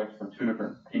viewpoints from two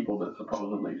different people that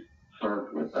supposedly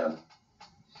served with them.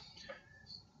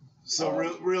 So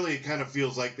really, it kind of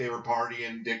feels like they were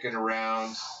partying, dicking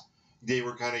around. They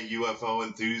were kind of UFO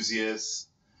enthusiasts.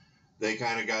 They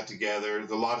kind of got together.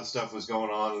 A lot of stuff was going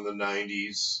on in the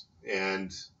 90s,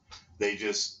 and they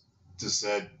just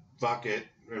said, fuck it,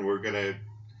 and we're going to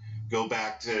go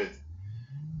back to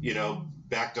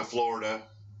Florida,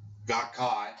 got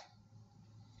caught,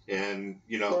 and,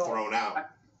 thrown out.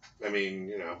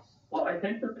 Well, I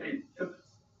think that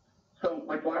so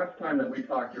like last time that we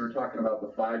talked, you were talking about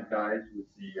the 5 guys with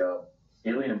the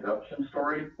alien abduction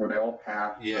story where they all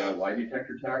passed the lie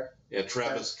detector test. Yeah,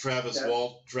 Travis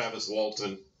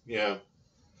Walton. Yeah.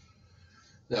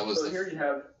 That was. So here you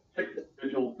have 6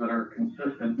 individuals that are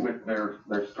consistent with their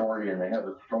story, and they have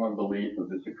a strong belief of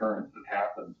this occurrence that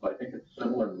happened. So I think it's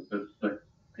similar with this 6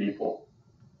 people.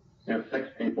 You have 6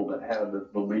 people that have this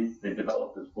belief. They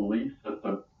developed this belief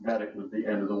system that it was the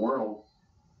end of the world,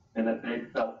 and that they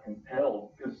felt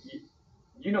compelled because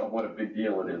you know what a big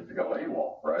deal it is to go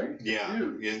AWOL, right? Yeah,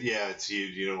 it's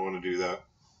huge. You don't want to do that.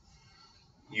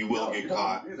 You will get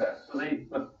caught. Do that. So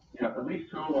at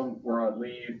least 2 of them were on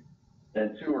leave,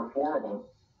 and 2 or 4 of them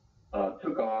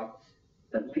took off.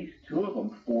 At least 2 of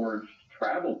them forged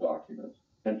travel documents.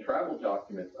 And travel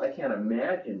documents, I can't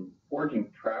imagine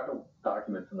forging travel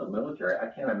documents in the military. I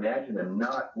can't imagine them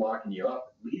not locking you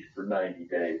up at least for 90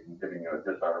 days and giving you a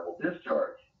dishonorable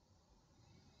discharge.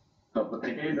 So, but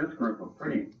they gave this group a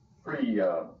pretty,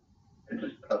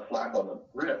 just a slap on the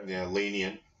wrist. Yeah,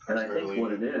 lenient. And I think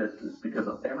what it is because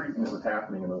of everything that was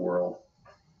happening in the world,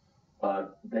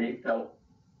 they felt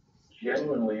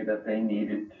genuinely that they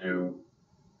needed to,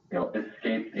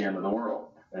 escape the end of the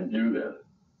world and do this.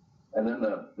 And then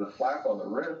the slap on the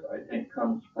wrist, I think,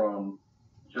 comes from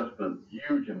just the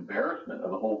huge embarrassment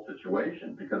of the whole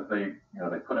situation because they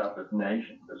put out this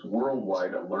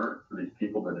worldwide alert for these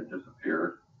people that had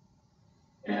disappeared.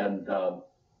 And,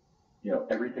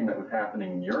 everything that was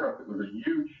happening in Europe, it was a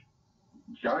huge,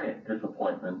 giant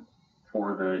disappointment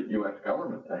for the U.S.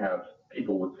 government to have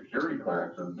people with security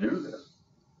clearances do this.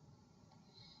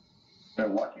 They're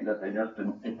lucky that they just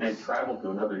didn't, if they traveled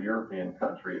to another European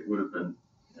country, it would have been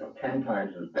 10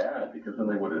 times as bad because then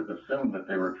they would have assumed that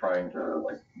they were trying to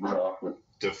run off with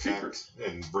defect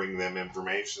and bring them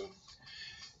information.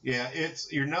 Yeah,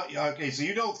 you're not okay. So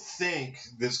you don't think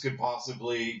this could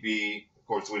possibly be? Of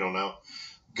course, we don't know.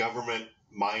 Government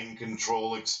mind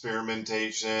control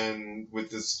experimentation with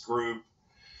this group.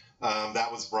 That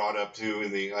was brought up too I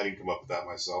didn't come up with that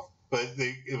myself, but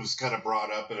it was kind of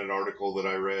brought up in an article that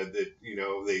I read that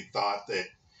they thought that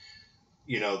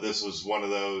this was one of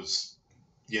those,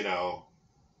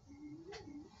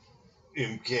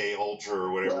 MK Ultra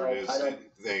or whatever it is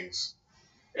things.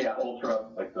 Yeah, Ultra,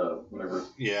 like the whatever.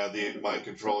 Yeah, the mind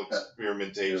control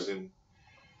experimentation.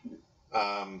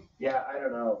 Yeah, I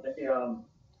don't know.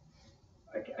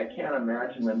 I can't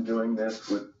imagine them doing this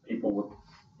with people with.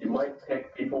 You might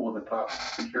pick people with a top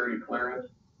security clearance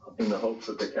in the hopes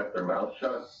that they kept their mouths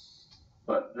shut.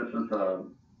 But this is a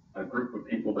group of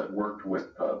people that worked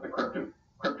with the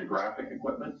cryptographic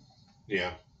equipment.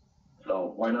 Yeah.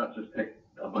 So why not just pick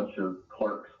a bunch of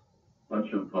clerks, a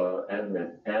bunch of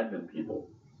admin people?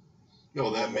 No,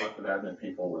 lots of admin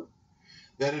people with.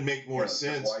 That'd make more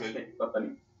sense. Why take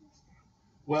somebody?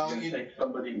 Well, you take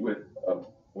somebody with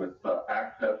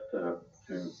access to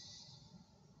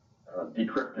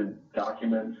decrypted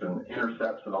documents and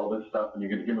intercepts and all this stuff, and you're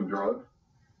going to give them drugs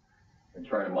and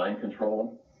try to mind control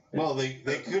them. Well, they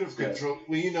could have controlled.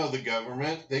 Well, the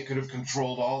government. They could have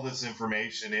controlled all this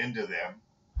information into them.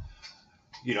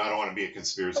 I don't want to be a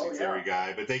conspiracy theory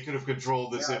guy, but they could have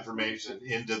controlled this information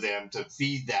into them to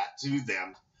feed that to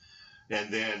them,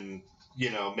 and then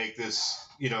make this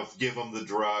give them the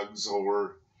drugs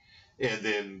and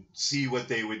then see what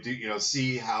they would do.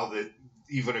 See how that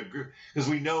even a group, because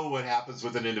we know what happens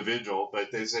with an individual,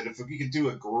 but they said if we could do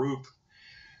a group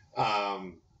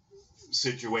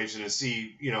situation and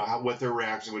see what their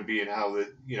reaction would be and how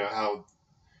how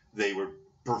they would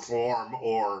perform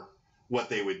or what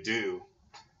they would do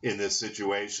in this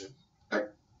situation.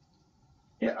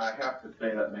 Yeah, I have to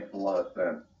say that makes a lot of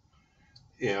sense.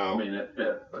 I mean, it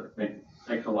fits, but it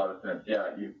makes a lot of sense. Yeah,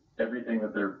 everything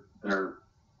that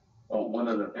all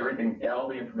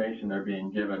the information they're being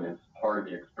given is part of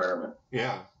the experiment.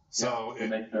 Yeah. So it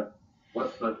makes sense.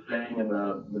 What's the saying in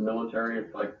the military?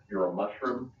 It's like you're a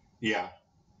mushroom. Yeah.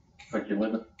 Like you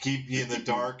live. Keep me in the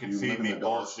dark and feed me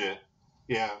bullshit.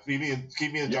 Yeah. Keep me in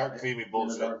the dark and feed me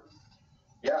bullshit.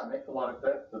 Yeah, it makes a lot of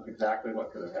sense. That's exactly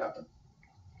what could have happened.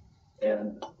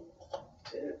 And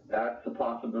that's a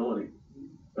possibility.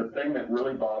 The thing that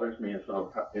really bothers me is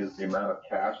the amount of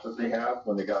cash that they have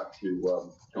when they got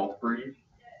to Gulf Breeze.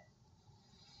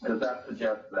 Because that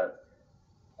suggests that,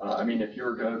 if you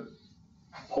were going to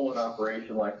pull an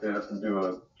operation like this and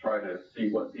try to see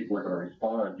what people are going to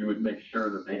respond, you would make sure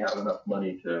that they have enough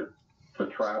money to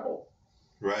travel.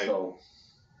 Right. So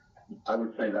I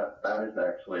would say that is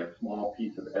actually a small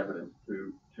piece of evidence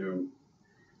to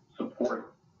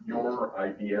support your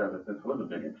idea that this was a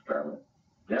big experiment.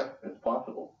 Yeah, it's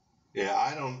possible. Yeah,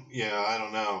 I don't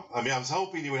know. I mean, I was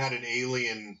hoping you had an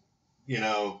alien,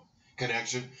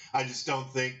 connection. I just don't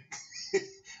think.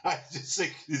 I just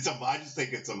think it's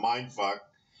a mind fuck,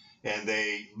 and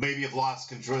they maybe have lost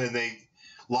control, and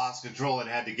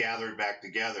had to gather it back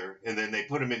together, and then they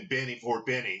put him in Fort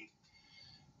Benning,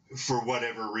 for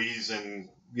whatever reason.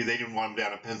 They didn't want him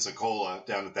down in Pensacola,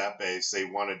 down at that base. They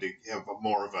wanted to have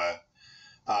more of a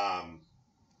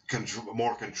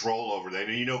more control over that.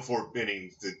 Fort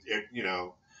Benning,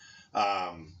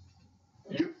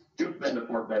 You've been to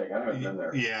Fort Benning. I haven't been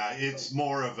there. Yeah, it's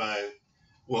more of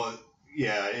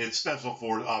it's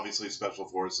obviously special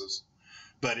forces,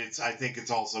 but I think it's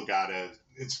also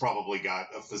it's probably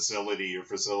got a facility or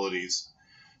facilities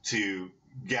to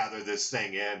gather this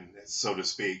thing in, so to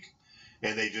speak.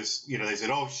 And they just, they said,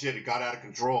 oh shit, it got out of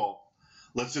control.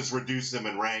 Let's just reduce them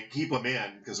in rank, keep them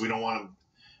in, because we don't want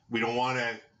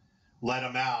to let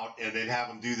them out and then have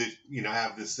them do this,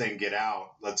 have this thing get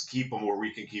out. Let's keep them where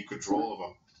we can keep control of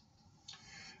them.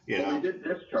 Well, they did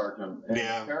discharge them. And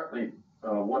apparently,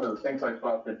 one of the things I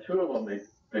saw, the two of them,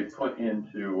 they put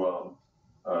into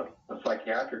a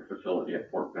psychiatric facility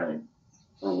at Fort Benning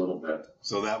for a little bit.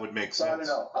 So that would make sense.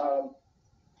 I don't know.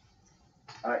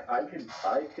 I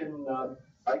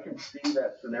can see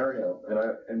that scenario,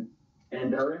 and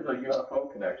there is a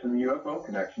UFO connection. The UFO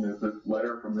connection is this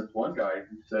letter from this one guy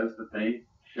who says that they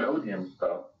showed him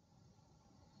stuff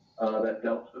that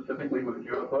dealt specifically with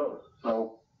UFOs.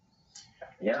 So,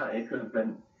 yeah, it could have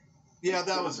been. Yeah,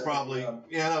 that was probably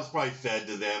fed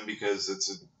to them because it's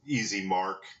an easy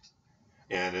mark,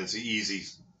 and it's an easy,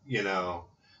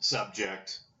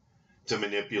 subject to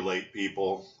manipulate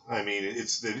people. I mean,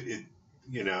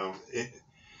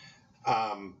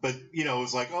 but it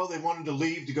was like, oh, they wanted to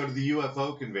leave to go to the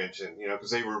UFO convention,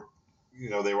 because they were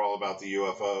all about the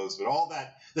UFOs. But all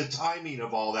that, the timing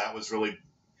of all that was really,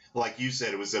 like you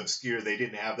said, it was obscure. They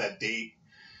didn't have that date.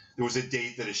 There was a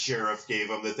date that a sheriff gave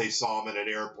them that they saw him at an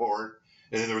airport,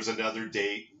 and then there was another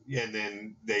date, and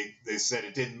then they said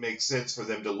it didn't make sense for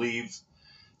them to leave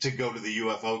to go to the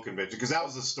UFO convention, because that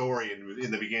was the story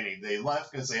in the beginning. They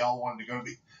left because they all wanted to go to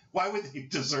the. Why would they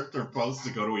desert their post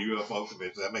to go to a UFO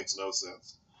convention? That makes no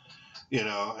sense. You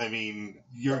know, I mean,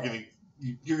 you're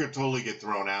gonna totally get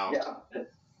thrown out. Yeah.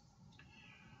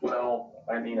 Well,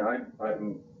 I mean, I'm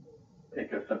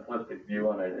take a simplistic view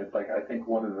on it. It's like, I think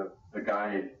one of the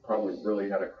guys probably really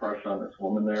had a crush on this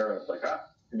woman there. It's like,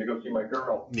 can you go see my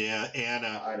girl? Yeah,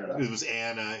 Anna. I don't know. It was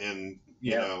Anna and,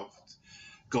 you know,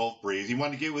 Gulf Breeze. He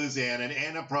wanted to get with his Anna, and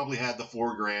Anna probably had the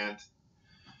 $4,000,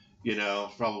 you know,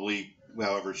 probably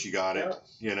however she got it,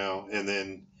 you know, and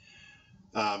then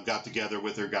got together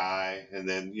with her guy, and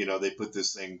then, you know, they put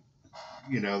this thing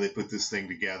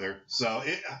together. So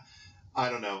I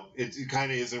don't know. It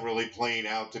kind of isn't really playing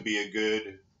out to be a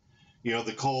good, you know,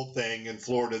 the cult thing in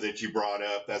Florida that you brought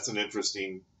up. That's a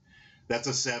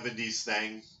 70s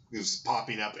thing. It was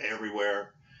popping up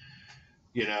everywhere.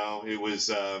 You know, it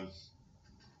was,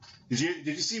 did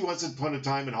you see Once Upon a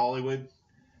Time in Hollywood?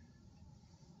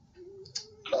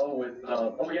 Oh, with, with,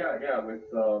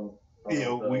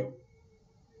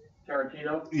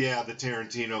 Tarantino? Yeah, the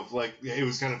Tarantino. Like, it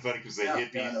was kind of funny because the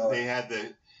hippies, they had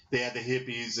the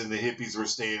hippies, and the hippies were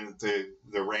staying at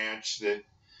the ranch that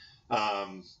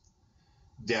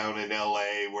down in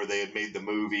L.A. where they had made the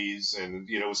movies, and,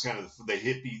 you know, it was kind of the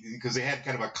hippie, because they had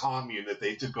kind of a commune that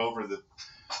they took over.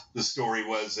 The story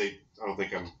was I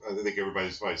think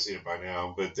everybody's probably seen it by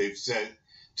now, but they've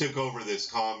took over this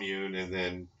commune, and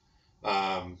then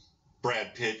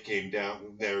Brad Pitt came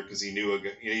down there because he knew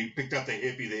he picked up the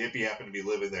hippie. The hippie happened to be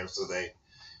living there, so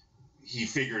he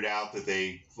figured out that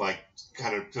they like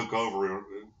kind of took over,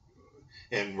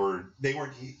 and they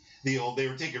were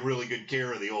taking really good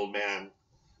care of the old man,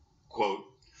 quote,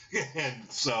 and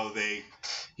so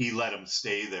he let him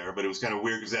stay there. But it was kind of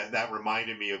weird because that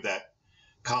reminded me of that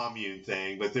commune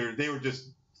thing. But they were just,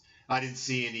 I didn't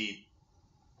see any.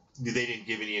 They didn't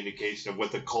give any indication of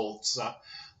what the cult, I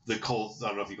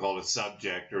don't know if you call it a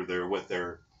subject or what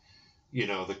their, you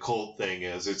know, the cult thing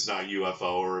is. It's not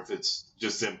UFO, or if it's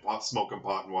just them smoking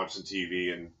pot and watching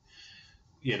TV and,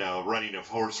 you know, running a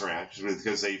horse ranch,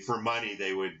 because for money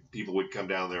people would come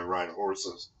down there and ride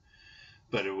horses.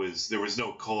 But there was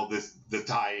no cult. The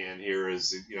tie-in here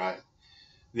is, you know,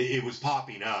 it was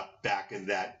popping up back in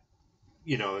that,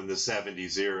 you know, in the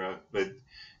 70s era. But,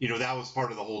 you know, that was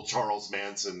part of the whole Charles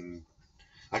Manson.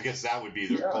 I guess that would be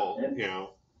their cult, you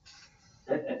know.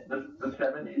 The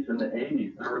 70s and the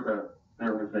 80s,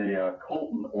 there was a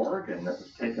cult in Oregon that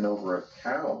was taking over a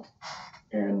town,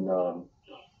 and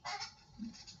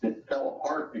it fell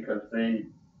apart because they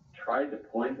tried to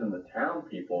poison the town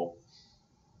people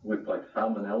with like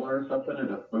salmonella or something at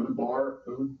a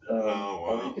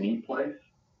all you can eat place.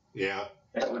 Yeah.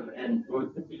 And it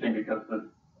was interesting because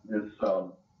this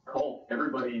cult,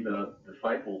 everybody, the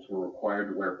disciples were required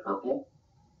to wear purple.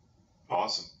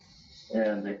 Awesome.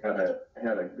 And they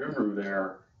had a guru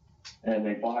there, and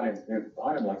they bought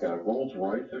him like a Rolls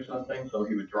Royce or something, so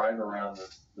he would drive around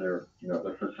their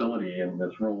facility in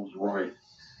this Rolls Royce.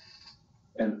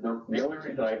 And the only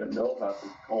reason I even know about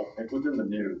this cult, it was in the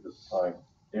news at the time,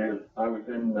 is I was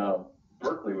in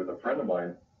Berkeley with a friend of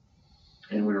mine,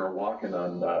 and we were walking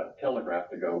on Telegraph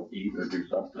to go eat or do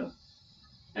something,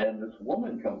 and this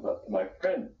woman comes up to my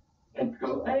friend and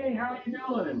goes, "Hey, how you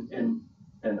doing?"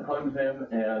 and hugs him,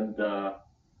 and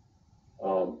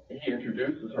he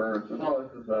introduces her and says, "Oh,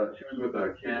 this is she was with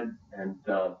a kid," and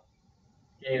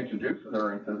he introduces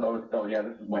her and says, "Oh yeah,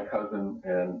 this is my cousin,"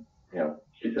 and, you know,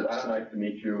 she said, "Nice to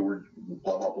meet you," we're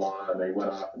blah blah blah, and they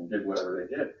went off and did whatever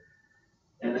they did,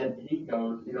 and then he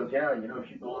goes, "Yeah, you know,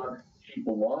 she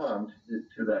belonged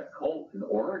to that cult in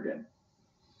Oregon."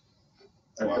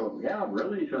 And I go, "Yeah,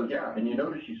 really?" He goes, "Yeah, and you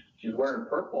notice she's wearing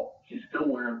purple. She's still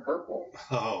wearing purple."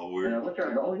 Oh, weird. And I looked at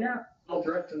her and I go, "Oh yeah, still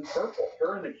dressed in purple."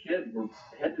 Her and the kid were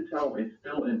head to toe is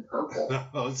still in purple.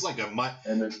 Oh, it's like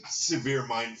a severe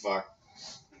mind fuck,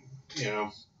 you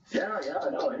know. Yeah, I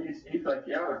know. And he's like,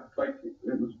 yeah, it's like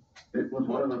it was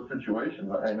one of those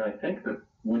situations, and I think that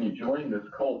when you joined this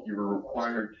cult, you were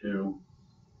required to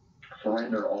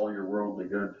surrender all your worldly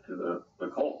goods to the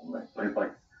cult. And it's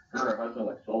like her and her husband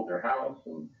sold their house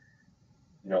and,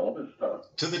 you know, all this stuff.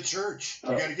 To the church. You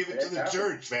got to give it to the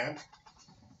church, man.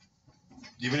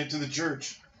 Giving it to the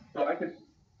church. So I could,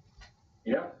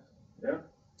 yeah.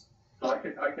 So I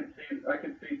could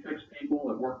see 6 people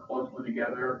that work closely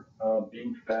together,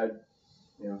 being fed,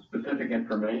 you know, specific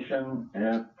information,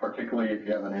 and particularly if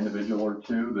you have an individual or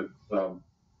two that's,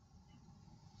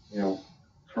 you know,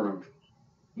 sort of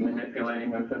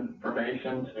manipulating this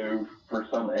information for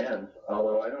some ends.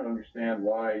 Although I don't understand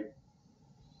why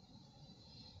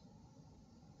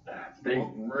they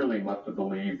really must have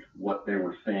believed what they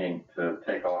were seeing to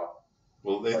take off.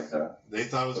 Well, they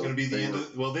thought it was going to be the end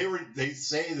of. Well, they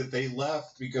say that they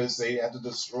left because they had to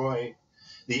destroy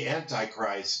the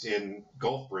AntiChrist in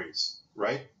Gulf Breeze,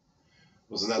 right?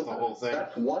 Wasn't that the whole thing?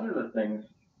 That's one of the things.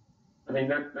 I mean,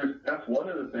 that's one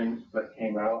of the things that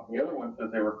came out. The other one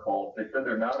said they were cult. They said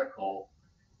they're not a cult.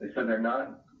 They said they're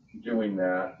not doing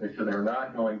that. They said they're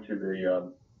not going to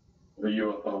the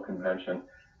UFO convention.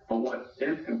 But what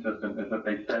is consistent is that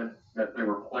they said that they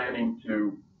were planning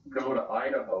to go to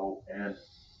Idaho and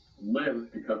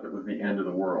live because it was the end of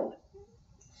the world.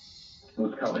 It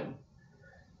was coming.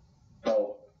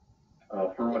 So,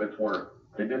 for what it's worth,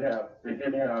 they did have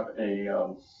a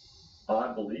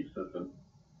odd belief system,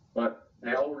 but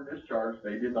they all were discharged.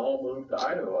 They didn't all move to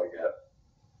Idaho, I guess.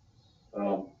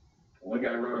 One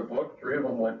guy wrote a book. 3 of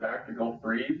them went back to Gulf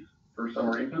Breeze for some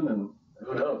reason, and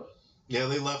who knows? Yeah,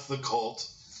 they left the cult,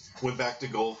 went back to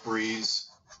Gulf Breeze,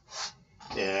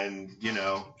 and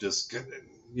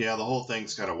the whole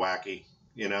thing's kind of wacky.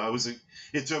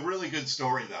 It's a really good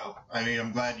story, though. I mean,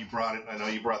 I'm glad you brought it. I know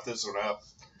you brought this one up,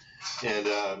 and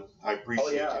I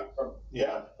appreciate it.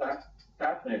 Yeah,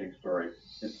 fascinating story.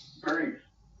 It's very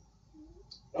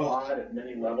odd at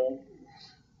many levels.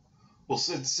 Well,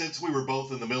 since we were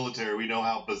both in the military, we know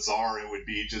how bizarre it would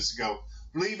be just to go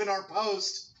leaving our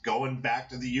post, going back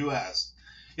to the U.S.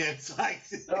 It's like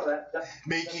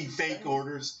making fake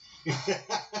orders.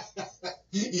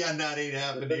 Yeah, that ain't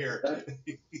happened here.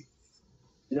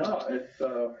 No,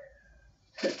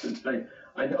 it's insane.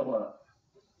 I know.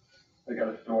 I got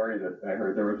a story that I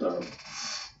heard. There was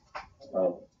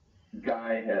a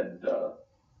guy had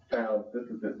found. This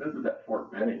is at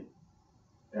Fort Benning,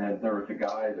 and there was a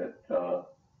guy that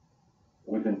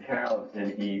was in town,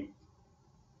 and he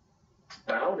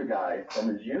found a guy from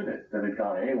his unit that had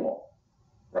gone AWOL,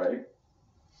 right?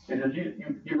 He says,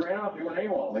 you ran off, you went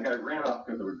AWOL. And the guy ran off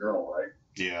because of a girl, right?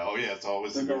 Yeah, oh yeah, it's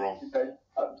always the girl.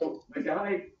 So the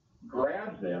guy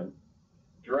grabs him,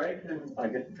 drags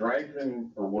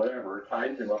him or whatever,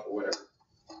 ties him up or whatever,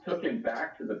 took him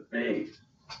back to the base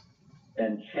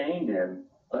and chained him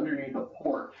underneath a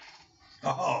porch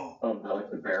of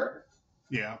the barracks.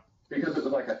 Yeah. Because it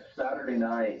was like a Saturday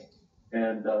night,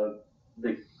 and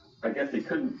I guess they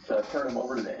couldn't turn him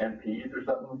over to the MPs or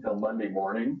something until Monday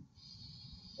morning.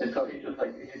 And so he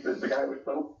said the guy was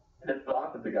so pissed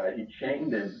off at the guy, he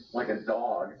chained him like a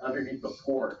dog underneath the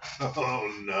porch.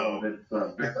 Oh, no. Of this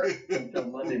barracks until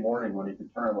Monday morning when he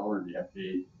could turn him over to the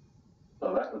MPs.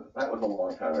 So that was a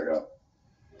long time ago.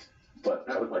 But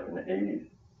that was like in the 80s.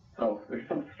 So there's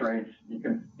some strange,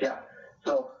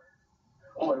 So,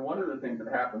 and one of the things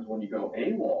that happens when you go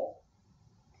AWOL,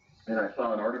 and I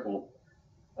saw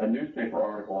a newspaper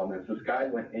article on this. This guy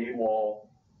went AWOL,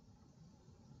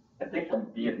 I think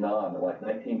from Vietnam in like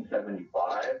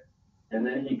 1975, and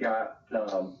then he got,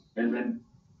 and then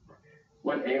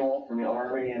went AWOL from the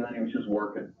Army, and then he was just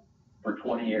working for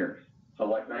 20 years. So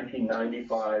like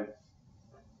 1995,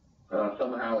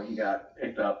 somehow he got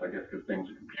picked up, I guess, because things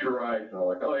are computerized, and they're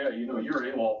like, oh yeah, you're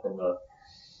AWOL from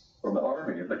the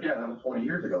Army. It's like, yeah, that was 20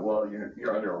 years ago. Well,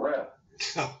 you're under arrest.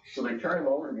 So they turned him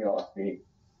over to the Army.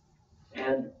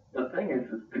 And the thing is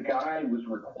the guy was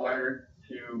required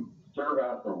to serve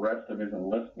out the rest of his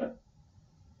enlistment.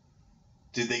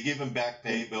 Did they give him back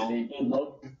pay, Bill?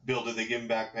 Bill, did they give him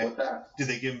back pay? What's that? Did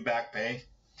they give him back pay?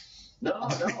 No,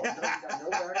 he got no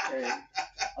back pay.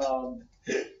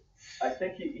 I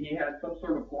think he had some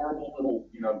sort of horrible little,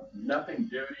 nothing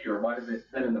duty, or might have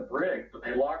been in the brig, but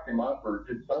they locked him up or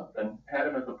did something, had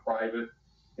him as a private.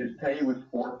 His pay was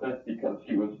forfeit because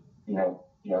he was,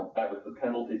 that was the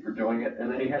penalty for doing it. And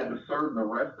then he had to serve the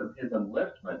rest of his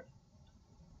enlistment.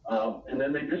 And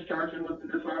then they discharged him with the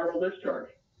dishonorable discharge.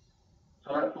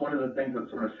 So that's one of the things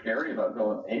that's sort of scary about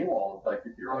going AWOL. It's like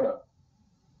if you're on a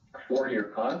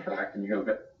 4-year contract and you go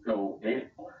AWOL,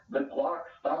 the clock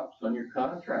stops on your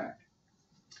contract.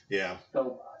 Yeah.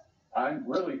 So I'm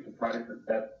really surprised at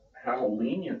that's how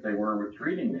lenient they were with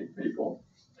treating these people.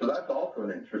 So that's also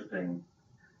an interesting,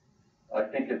 I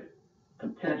think it's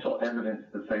potential evidence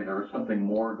to say there was something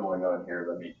more going on here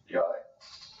than meets the eye.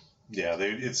 Yeah,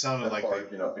 it sounded like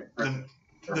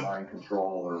the mind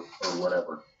control or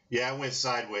whatever. Yeah, it went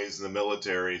sideways in the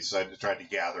military, so I tried to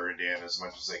gather it in as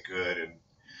much as they could, and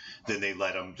then they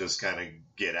let them just kind of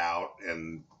get out,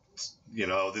 and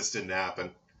this didn't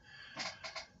happen.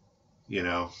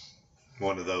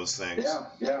 One of those things.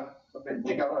 Yeah.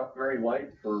 They got off very light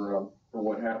for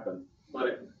what happened,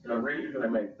 but the reason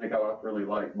they got off really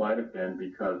light might have been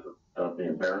because of the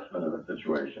embarrassment of the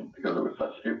situation, because it was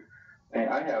such.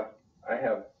 I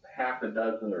have half a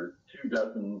dozen or 2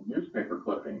 dozen newspaper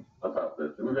clippings about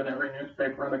this. It was in every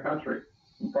newspaper in the country,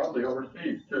 and probably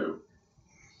overseas too.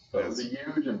 So it was a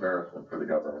huge embarrassment for the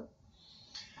government.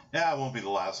 Yeah, it won't be the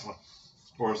last one,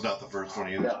 or it's not the first one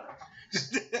either.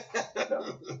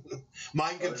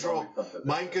 Mind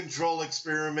control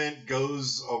experiment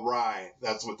goes awry.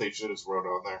 That's what they should have wrote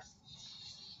on there.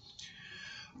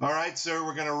 All right, sir,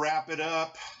 we're going to wrap it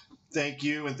up. Thank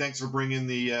you, and thanks for bringing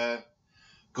the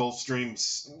Gulfstream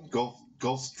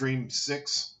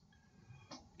 6.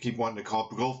 Keep wanting to call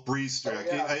it Gulf Breeze. Oh,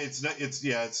 yeah.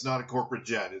 It's not a corporate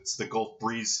jet. It's the Gulf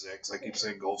Breeze 6. I keep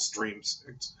saying Gulfstream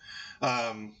 6.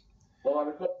 Well,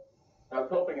 I was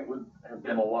hoping it would have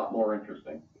been a lot more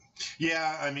interesting.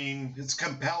 Yeah, I mean, it's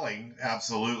compelling,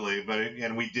 absolutely. But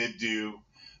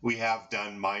we have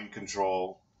done mind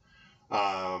control.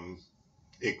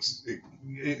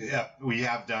 We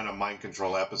have done a mind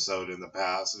control episode in the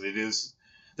past, and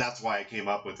that's why I came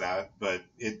up with that. But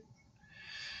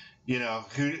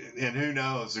who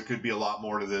knows? There could be a lot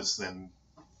more to this than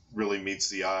really meets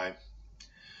the eye.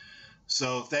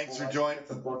 So thanks for joining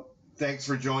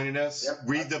us. Yep.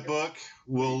 Read the book.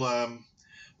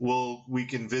 We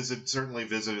can certainly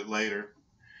visit it later.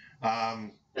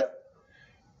 Yep.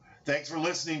 Thanks for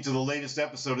listening to the latest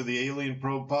episode of the Alien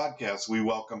Probe Podcast. We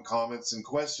welcome comments and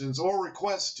questions or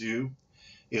requests to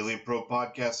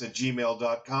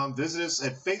alienprobepodcast@gmail.com. Visit us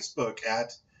at Facebook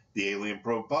at the Alien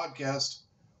Probe Podcast,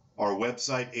 our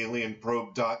website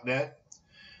alienprobe.net.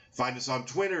 Find us on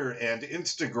Twitter and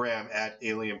Instagram at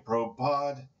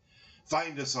alienprobepod.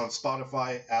 Find us on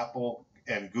Spotify, Apple,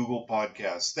 and Google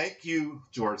Podcasts. Thank you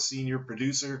to our senior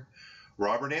producer,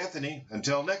 Robert Anthony.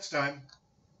 Until next time.